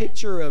 It's a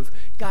picture of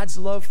God's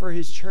love for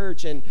his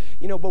church. And,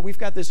 but we've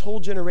got this whole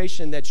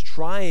generation that's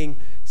trying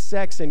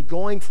sex and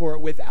going for it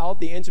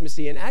without the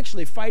intimacy and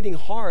actually fighting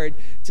hard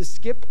to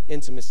skip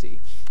intimacy.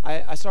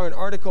 I saw an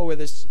article where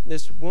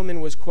this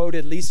woman was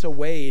quoted, Lisa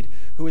Wade,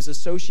 who is a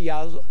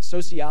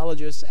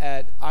sociologist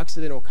at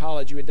Occidental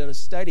College, who had done a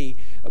study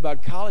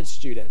about college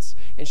students.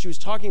 And she was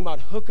talking about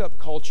hookup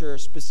culture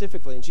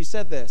specifically. And she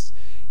said this: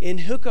 in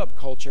hookup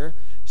culture,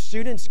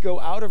 students go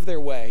out of their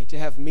way to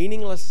have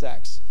meaningless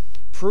sex,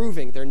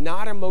 proving they're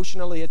not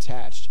emotionally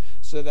attached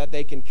so that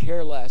they can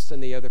care less than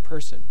the other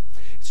person.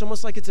 It's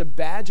almost like it's a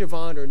badge of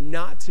honor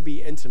not to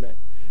be intimate,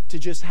 to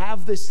just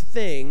have this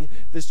thing,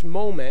 this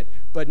moment,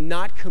 but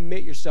not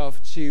commit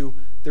yourself to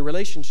the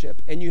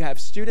relationship. And you have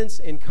students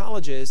in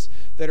colleges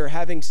that are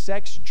having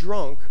sex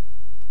drunk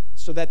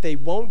so that they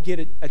won't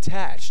get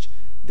attached.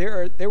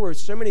 There were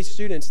so many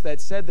students that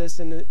said this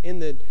in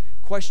the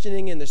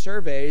questioning in the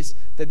surveys,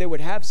 that they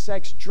would have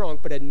sex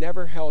drunk but had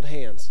never held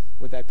hands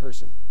with that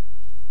person.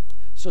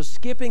 So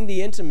skipping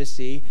the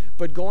intimacy,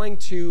 but going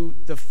to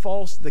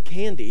the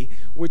candy,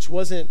 which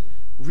wasn't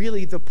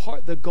really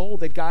the goal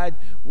that God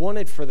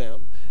wanted for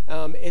them.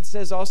 It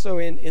says also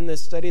in the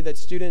study that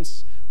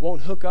students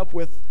won't hook up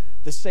with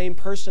the same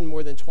person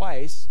more than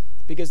twice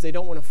because they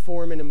don't want to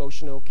form an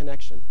emotional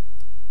connection.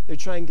 They're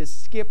trying to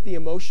skip the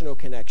emotional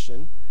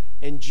connection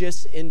and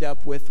just end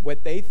up with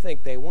what they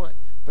think they want,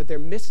 but they're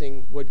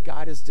missing what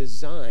God has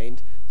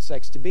designed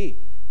sex to be.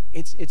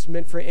 It's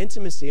meant for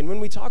intimacy. And when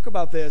we talk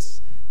about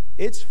this,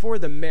 it's for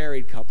the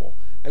married couple.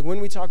 Like, when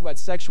we talk about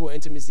sexual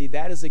intimacy,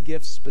 that is a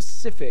gift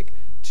specific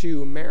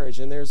to marriage,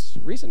 and there's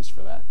reasons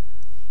for that.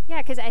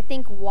 Yeah, because I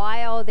think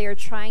while they're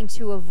trying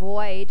to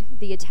avoid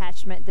the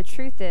attachment, the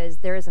truth is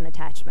there is an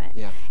attachment.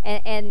 Yeah.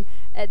 And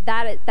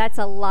that's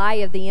a lie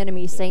of the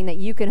enemy, saying that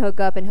you can hook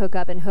up and hook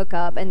up and hook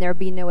up and there'll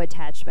be no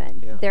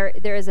attachment. Yeah.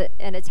 There is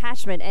an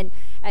attachment,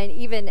 and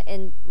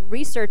even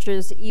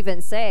researchers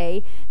even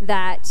say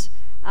that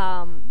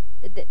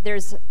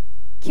there's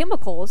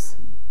chemicals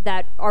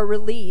that are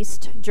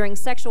released during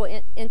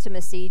sexual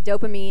intimacy,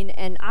 dopamine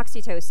and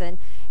oxytocin,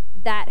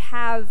 that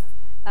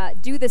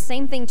do the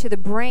same thing to the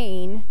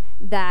brain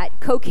that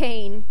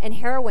cocaine and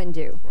heroin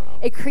do. Wow.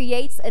 It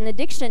creates an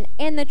addiction,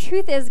 and the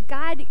truth is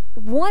God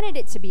wanted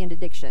it to be an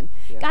addiction.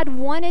 Yeah. God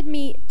wanted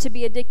me to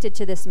be addicted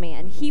to this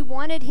man. He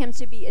wanted him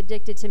to be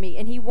addicted to me,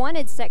 and he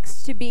wanted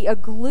sex to be a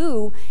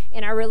glue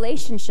in our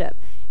relationship.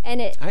 And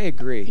I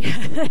agree.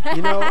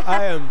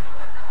 I am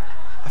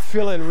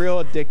feeling real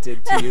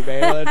addicted to you,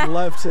 babe. I'd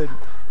love to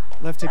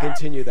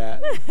continue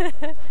that.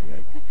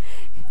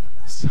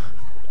 So,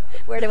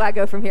 where do I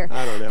go from here?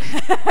 I don't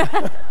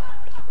know.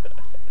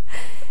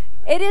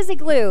 It is a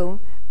glue,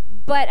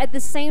 but at the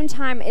same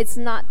time, it's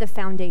not the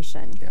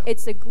foundation. Yeah.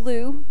 It's a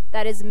glue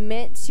that is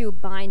meant to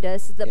bind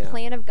us. It's the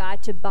plan of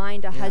God to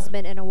bind a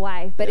husband and a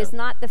wife, but it's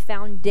not the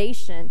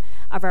foundation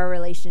of our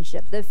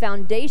relationship. The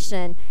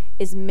foundation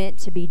is meant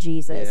to be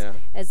Jesus. Yeah.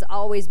 Has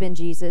always been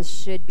Jesus,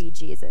 should be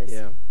Jesus.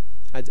 Yeah.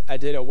 I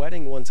did a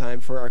wedding one time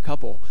for our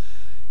couple.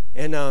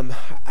 And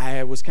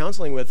I was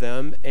counseling with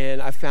them, and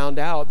I found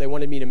out they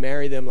wanted me to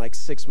marry them like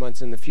 6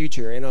 months in the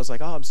future. And I was like,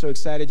 oh, I'm so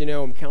excited.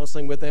 I'm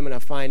counseling with them, and I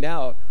find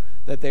out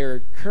that they're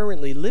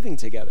currently living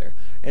together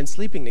and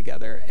sleeping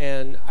together.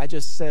 And I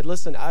just said,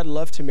 listen, I'd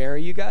love to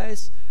marry you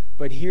guys,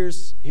 but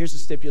here's a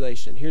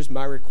stipulation. Here's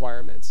my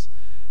requirements.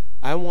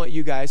 I want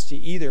you guys to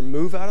either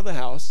move out of the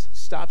house,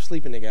 stop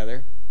sleeping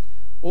together,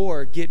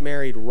 or get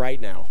married right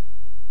now.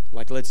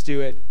 Like, let's do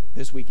it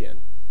this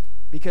weekend.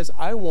 Because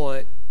I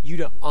want you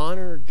to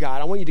honor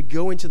God. I want you to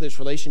go into this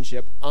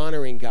relationship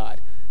honoring God.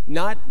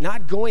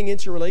 Not going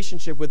into a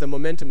relationship with a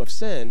momentum of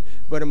sin,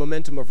 but a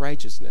momentum of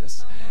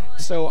righteousness.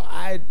 So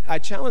I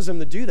challenged them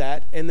to do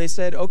that, and they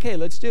said, okay,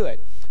 let's do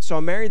it. So I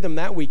married them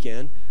that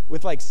weekend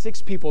with like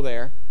 6 people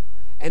there.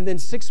 And then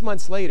 6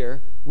 months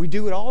later, we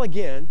do it all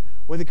again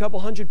with a couple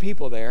hundred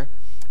people there.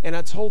 And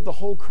I told the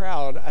whole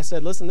crowd, I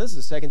said, listen, this is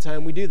the second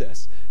time we do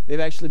this. They've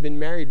actually been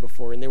married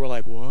before. And they were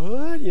like,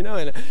 what?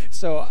 And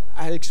so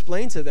I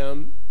explained to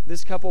them,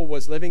 this couple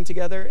was living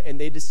together,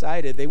 and they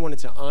decided they wanted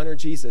to honor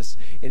Jesus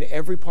in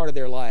every part of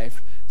their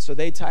life. So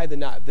they tied the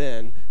knot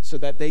then so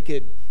that they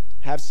could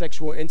have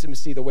sexual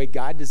intimacy the way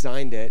God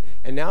designed it,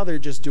 and now they're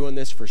just doing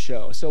this for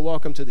show. So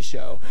welcome to the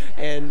show.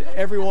 And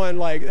everyone,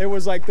 like, it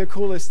was like the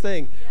coolest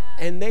thing.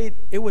 And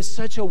it was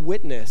such a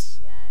witness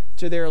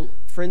to their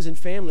friends and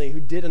family who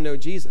didn't know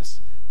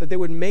Jesus, that they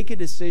would make a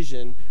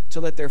decision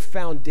to let their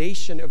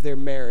foundation of their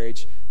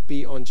marriage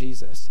be on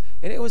Jesus.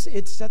 And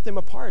it set them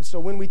apart. So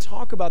when we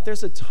talk about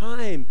there's a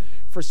time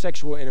for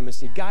sexual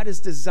intimacy, God has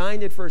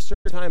designed it for a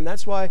certain time.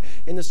 That's why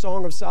in the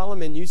Song of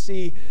Solomon, you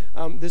see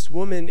this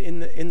woman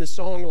in the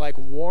song like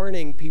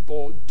warning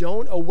people,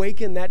 don't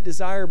awaken that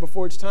desire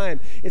before it's time.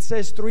 It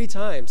says 3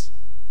 times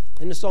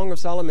in the Song of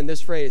Solomon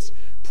this phrase,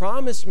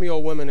 promise me, O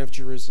women of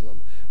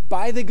Jerusalem,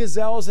 by the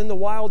gazelles and the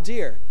wild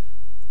deer.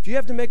 If you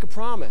have to make a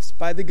promise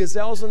by the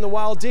gazelles and the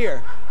wild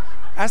deer,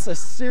 that's a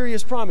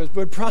serious promise,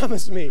 but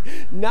promise me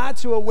not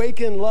to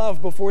awaken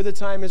love before the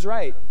time is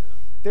right.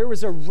 There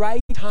was a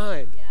right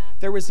time.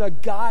 There was a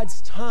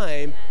God's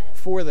time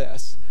for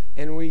this.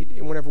 And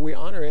whenever we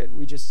honor it,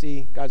 we just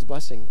see God's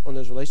blessing on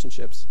those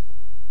relationships.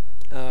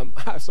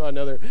 I saw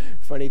another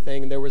funny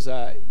thing. There was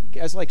you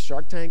guys like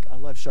Shark Tank? I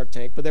love Shark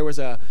Tank. But there was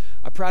a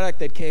product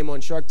that came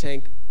on Shark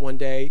Tank one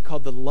day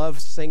called the Love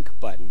Sync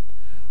button.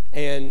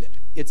 And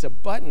it's a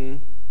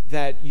button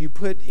that you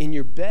put in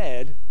your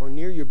bed or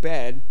near your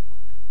bed.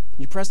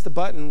 You press the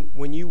button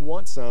when you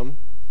want some,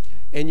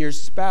 and your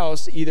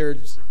spouse either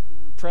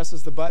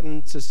presses the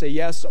button to say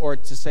yes or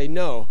to say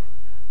no.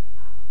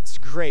 It's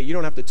great. You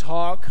don't have to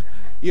talk.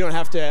 You don't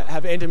have to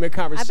have intimate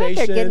conversation. I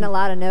bet they're getting a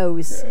lot of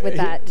no's with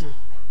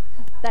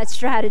that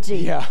strategy.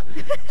 Yeah.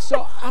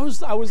 So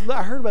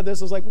I heard about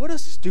this. I was like, what a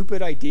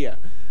stupid idea.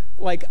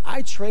 Like,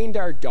 I trained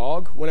our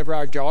dog whenever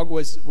our dog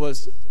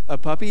was a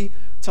puppy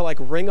to like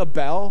ring a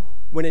bell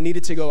when it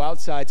needed to go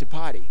outside to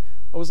potty.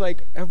 I was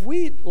like, have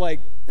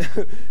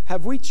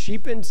we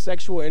cheapened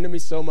sexual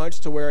intimacy so much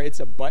to where it's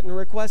a button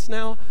request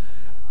now?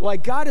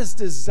 Like, God has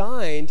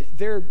designed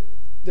their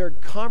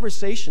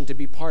conversation to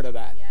be part of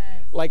that. Yes.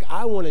 Like,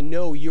 I want to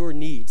know your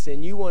needs,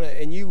 and you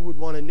would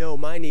want to know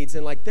my needs.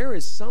 And like, there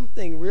is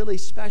something really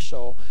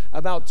special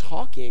about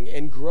talking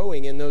and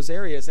growing in those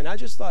areas. And I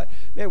just thought,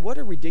 man, what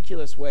a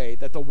ridiculous way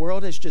that the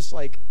world has just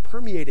like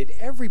permeated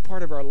every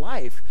part of our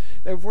life.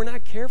 That if we're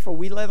not careful,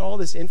 we let all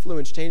this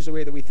influence change the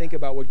way that we think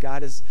about what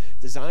God has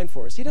designed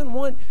for us.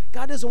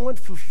 God doesn't want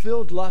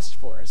fulfilled lust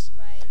for us.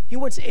 Right. He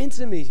wants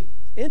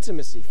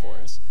intimacy for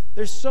us.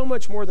 There's so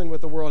much more than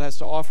what the world has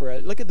to offer.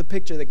 Look at the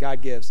picture that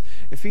God gives.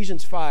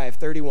 Ephesians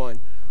 5:31.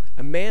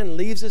 A man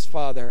leaves his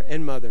father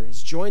and mother,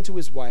 is joined to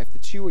his wife. The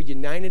two are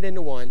united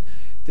into one.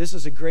 This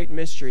is a great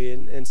mystery,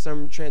 and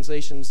some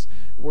translations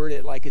word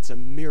it like it's a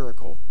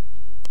miracle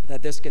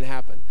that this can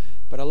happen.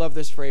 But I love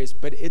this phrase,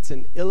 but it's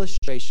an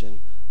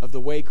illustration of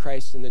the way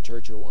Christ and the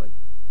church are one.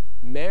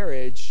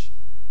 Marriage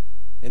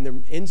and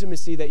the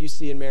intimacy that you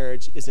see in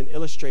marriage is an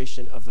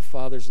illustration of the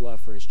Father's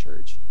love for his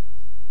church.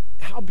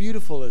 How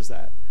beautiful is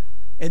that?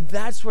 And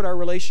that's what our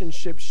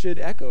relationships should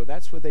echo.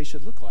 That's what they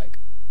should look like.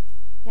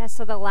 Yeah,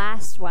 so the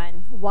last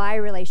one, why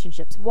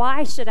relationships?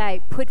 Why should I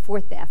put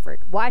forth the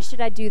effort? Why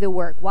should I do the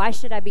work? Why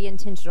should I be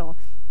intentional?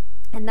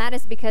 And that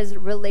is because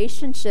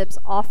relationships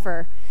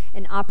offer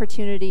an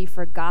opportunity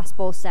for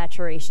gospel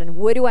saturation.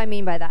 What do I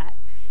mean by that?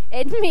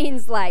 It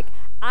means like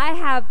I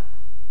have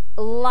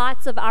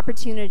lots of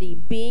opportunity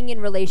being in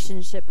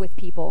relationship with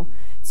people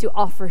to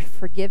offer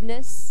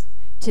forgiveness,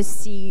 to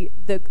see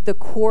the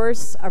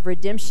course of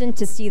redemption,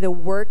 to see the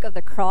work of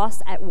the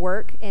cross at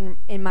work in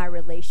my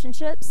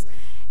relationships.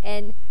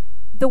 And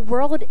the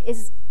world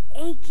is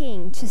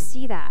aching to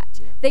see that.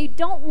 Yeah. They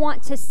don't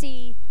want to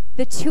see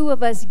the two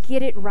of us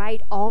get it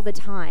right all the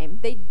time.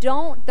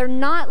 They're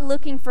not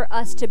looking for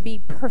us to be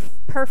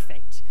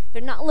perfect.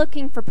 They're not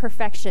looking for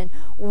perfection.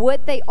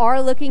 What they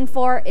are looking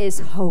for is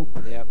hope.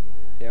 Yep.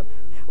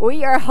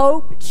 We are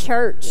Hope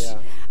Church. Yeah.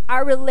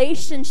 Our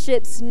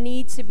relationships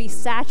need to be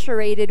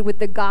saturated with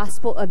the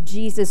gospel of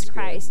Jesus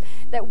Christ,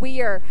 that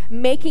we are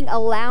making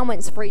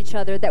allowance for each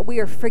other, that we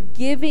are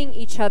forgiving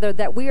each other,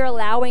 that we are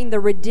allowing the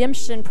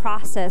redemption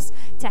process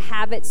to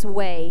have its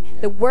way,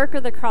 the work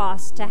of the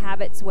cross to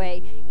have its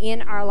way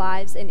in our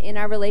lives and in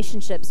our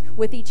relationships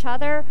with each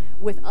other,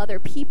 with other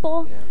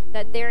people,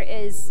 that there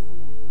is...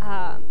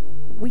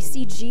 we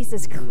see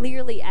Jesus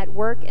clearly at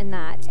work in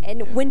that.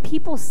 And when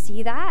people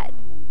see that,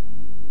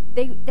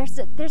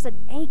 there's an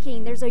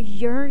aching, there's a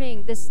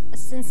yearning, this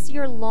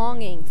sincere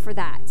longing for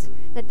that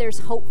there's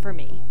hope for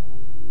me.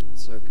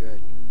 So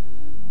good.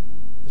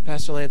 As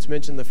Pastor Lance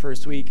mentioned the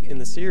first week in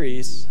the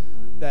series,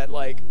 that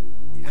like,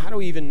 how do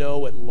we even know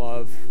what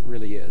love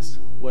really is?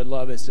 What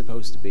love is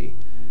supposed to be?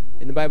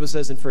 And the Bible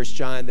says in 1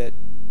 John that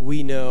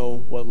we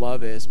know what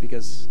love is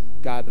because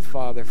God the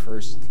Father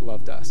first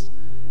loved us.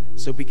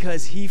 So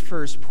because he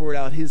first poured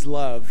out his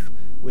love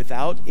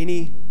without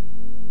any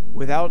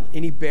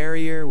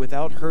barrier,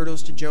 without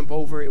hurdles to jump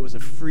over, it was a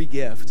free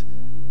gift.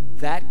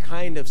 That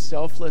kind of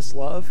selfless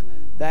love,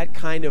 that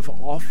kind of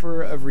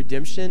offer of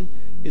redemption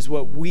is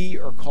what we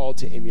are called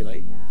to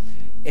emulate.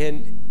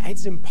 And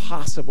it's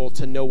impossible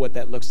to know what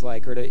that looks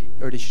like or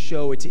to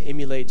show it, to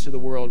emulate to the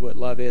world what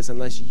love is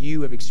unless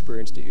you have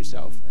experienced it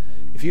yourself.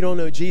 If you don't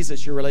know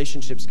Jesus, your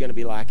relationship's going to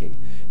be lacking.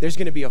 There's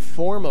going to be a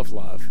form of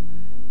love,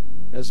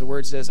 as the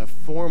word says, a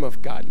form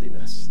of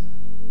godliness,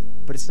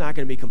 but it's not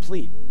going to be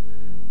complete.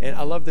 And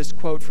I love this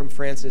quote from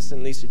Francis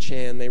and Lisa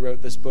Chan. They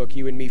wrote this book,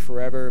 You and Me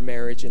Forever,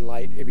 Marriage and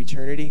Light of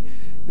Eternity.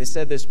 And they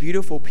said this,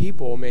 beautiful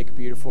people make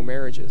beautiful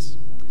marriages.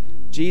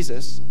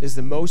 Jesus is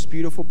the most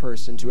beautiful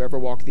person to ever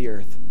walk the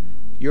earth.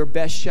 Your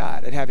best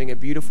shot at having a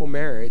beautiful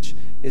marriage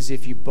is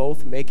if you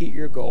both make it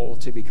your goal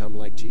to become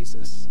like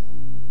Jesus.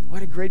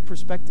 What a great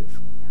perspective.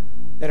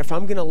 That if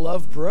I'm going to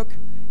love Brooke,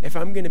 if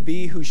I'm going to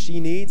be who she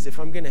needs, if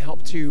I'm going to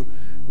help to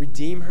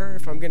redeem her,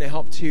 if I'm going to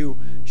help to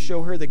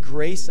show her the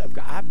grace of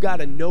God, I've got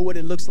to know what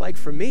it looks like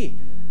for me.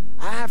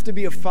 I have to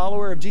be a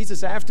follower of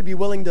Jesus. I have to be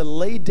willing to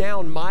lay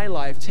down my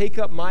life, take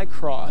up my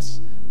cross,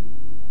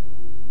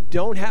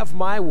 don't have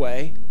my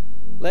way,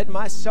 let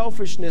my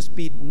selfishness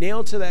be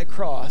nailed to that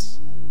cross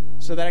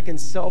so that I can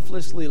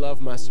selflessly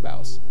love my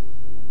spouse.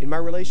 In my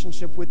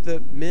relationship with the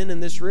men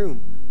in this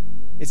room,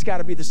 it's got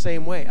to be the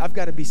same way. I've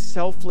got to be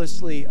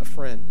selflessly a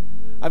friend.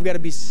 I've got to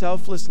be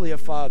selflessly a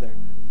father.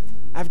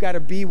 I've got to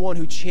be one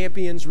who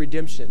champions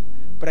redemption.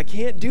 But I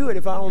can't do it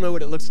if I don't know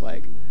what it looks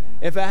like.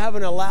 If I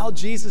haven't allowed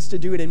Jesus to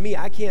do it in me,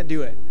 I can't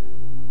do it.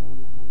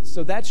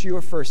 So that's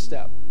your first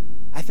step.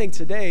 I think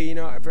today,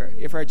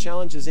 if our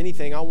challenge is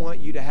anything, I want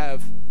you to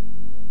have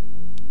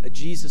a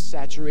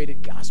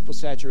Jesus-saturated,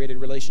 gospel-saturated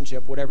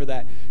relationship, whatever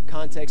that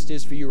context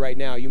is for you right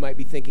now. You might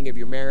be thinking of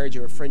your marriage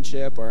or a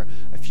friendship or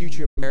a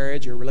future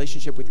marriage or a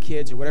relationship with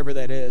kids or whatever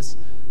that is.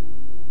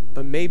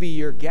 But maybe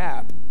your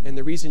gap and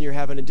the reason you're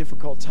having a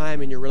difficult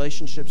time and your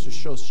relationships are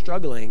so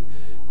struggling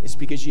is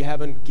because you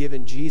haven't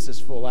given Jesus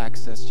full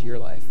access to your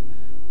life.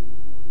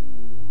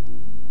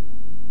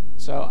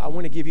 So I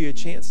want to give you a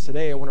chance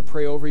today. I want to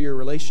pray over your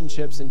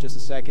relationships in just a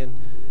second.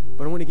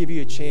 But I want to give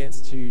you a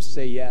chance to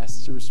say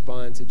yes, to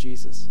respond to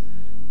Jesus.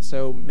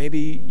 So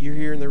maybe you're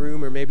here in the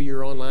room or maybe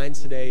you're online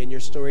today and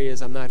your story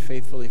is, I'm not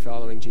faithfully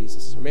following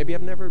Jesus. Or maybe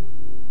I've never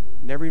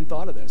even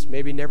thought of this.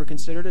 Maybe never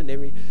considered it.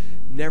 Maybe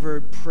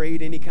never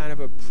prayed any kind of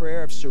a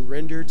prayer of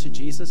surrender to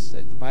Jesus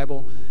that the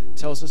Bible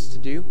tells us to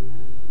do.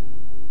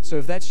 So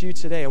if that's you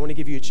today, I want to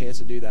give you a chance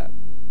to do that.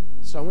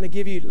 So I want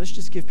to let's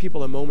just give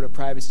people a moment of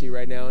privacy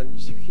right now. And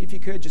if you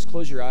could, just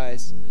close your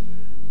eyes.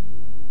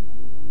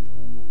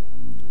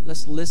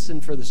 Let's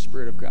listen for the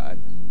Spirit of God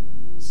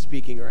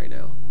speaking right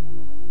now.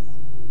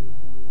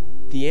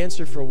 The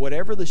answer for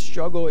whatever the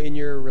struggle in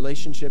your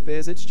relationship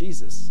is, it's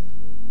Jesus.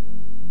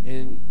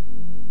 And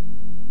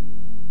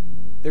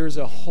there's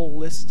a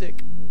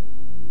holistic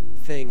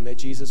thing that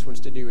Jesus wants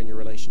to do in your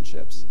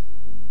relationships.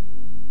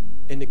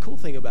 And the cool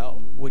thing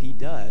about what he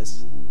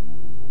does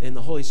in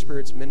the Holy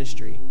Spirit's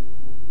ministry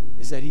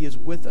is that he is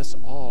with us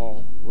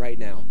all right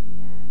now.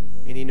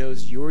 Yes. And he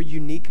knows your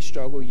unique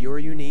struggle, your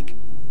unique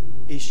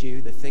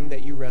issue, the thing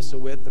that you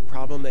wrestle with, the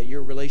problem that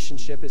your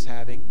relationship is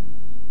having.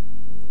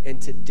 And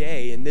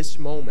today, in this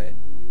moment,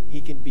 he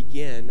can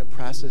begin a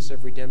process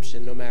of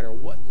redemption no matter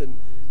what the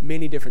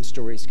many different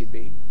stories could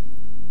be.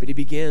 But he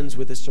begins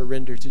with a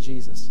surrender to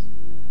Jesus.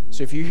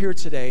 So if you're here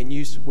today and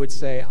you would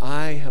say,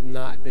 I have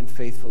not been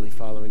faithfully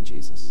following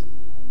Jesus.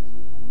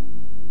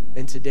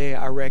 And today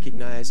I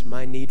recognize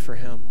my need for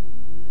him.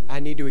 I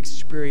need to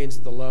experience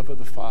the love of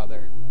the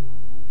Father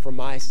for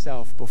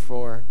myself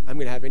before I'm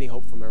going to have any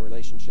hope for my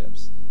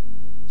relationships.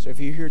 So if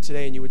you're here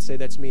today and you would say,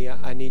 that's me,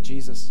 I need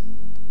Jesus.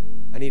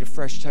 I need a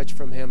fresh touch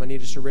from him. I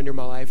need to surrender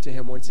my life to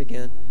him once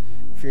again.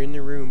 If you're in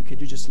the room, could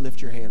you just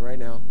lift your hand right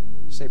now?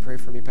 Say, pray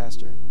for me,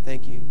 Pastor.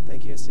 Thank you.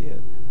 Thank you. I see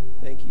it.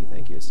 Thank you.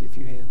 Thank you. I see a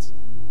few hands.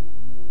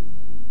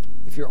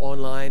 If you're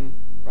online,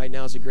 right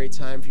now is a great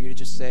time for you to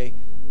just say,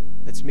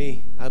 that's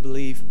me. I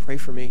believe. Pray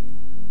for me.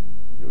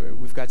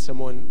 We've got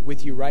someone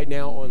with you right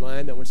now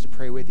online that wants to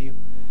pray with you.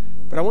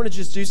 But I want to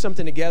just do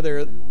something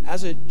together.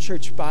 As a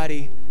church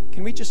body,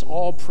 can we just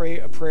all pray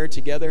a prayer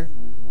together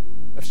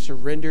of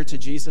surrender to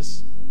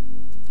Jesus?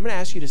 I'm going to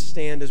ask you to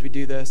stand as we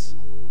do this.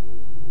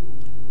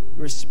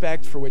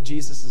 Respect for what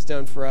Jesus has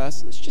done for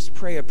us. Let's just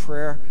pray a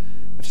prayer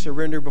of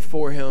surrender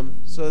before him.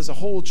 So as a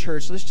whole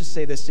church, let's just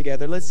say this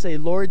together. Let's say,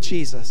 Lord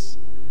Jesus,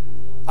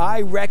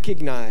 I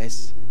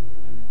recognize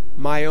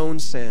my own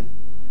sin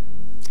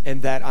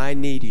and that I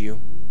need you.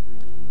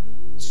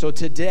 So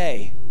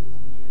today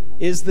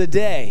is the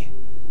day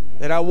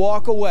that I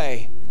walk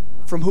away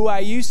from who I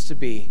used to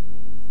be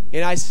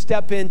and I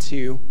step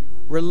into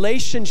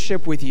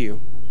relationship with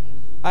you.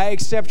 I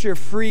accept your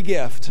free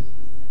gift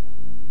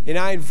and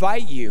I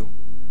invite you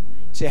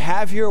to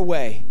have your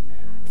way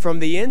from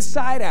the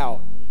inside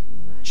out.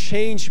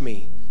 Change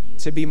me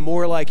to be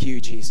more like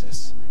you,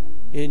 Jesus.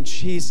 In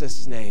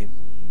Jesus' name,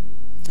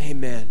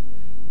 amen.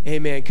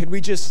 Amen. Could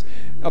we just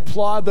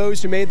applaud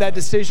those who made that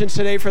decision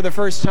today for the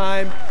first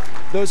time?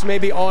 Those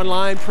maybe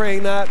online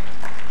praying that.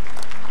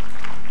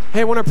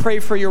 Hey, I want to pray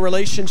for your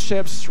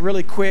relationships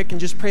really quick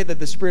and just pray that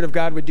the Spirit of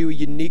God would do a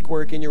unique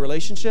work in your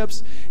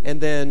relationships. And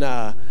then,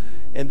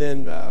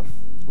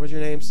 what's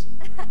your names?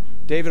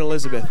 David and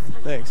Elizabeth.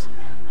 Thanks.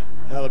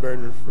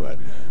 Halliburton, what?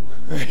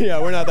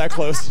 Yeah, we're not that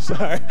close.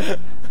 Sorry.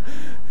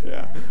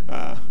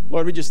 Yeah.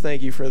 Lord, we just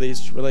thank you for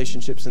these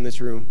relationships in this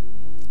room,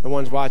 the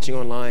ones watching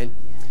online.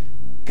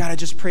 God, I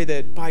just pray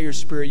that by your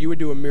Spirit, you would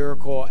do a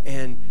miracle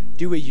and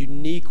do a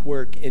unique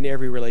work in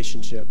every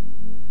relationship.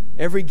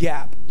 Every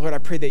gap, Lord, I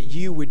pray that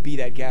you would be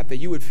that gap, that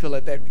you would fill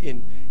it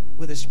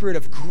with a spirit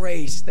of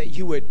grace, that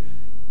you would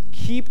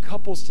keep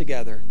couples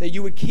together, that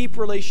you would keep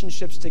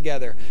relationships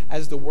together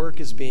as the work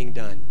is being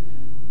done.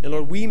 And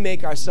Lord, we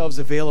make ourselves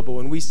available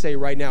and we say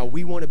right now,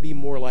 we want to be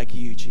more like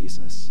you,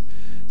 Jesus.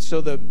 So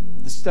the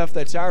stuff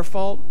that's our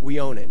fault, we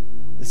own it.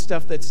 The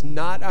stuff that's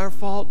not our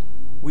fault,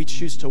 we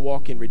choose to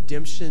walk in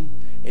redemption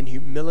and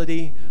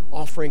humility,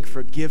 offering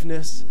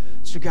forgiveness.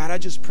 So God, I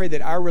just pray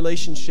that our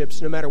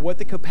relationships, no matter what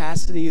the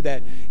capacity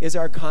that is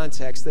our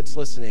context that's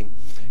listening,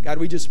 God,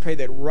 we just pray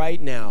that right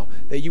now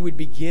that you would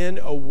begin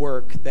a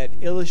work that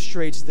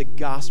illustrates the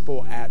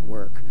gospel at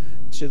work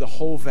to the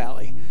whole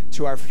valley,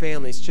 to our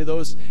families, to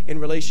those in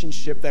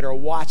relationship that are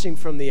watching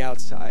from the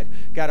outside.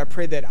 God, I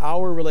pray that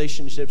our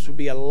relationships would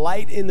be a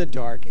light in the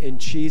dark. In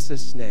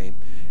Jesus' name,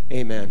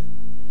 amen.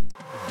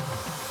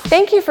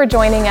 Thank you for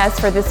joining us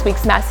for this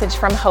week's message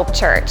from Hope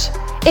Church.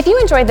 If you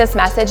enjoyed this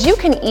message, you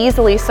can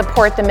easily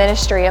support the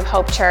ministry of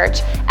Hope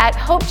Church at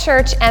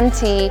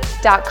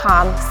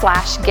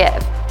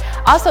hopechurchmt.com/give.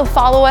 Also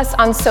follow us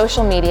on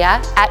social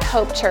media at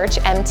Hope Church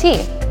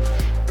MT.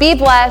 Be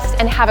blessed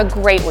and have a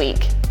great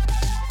week.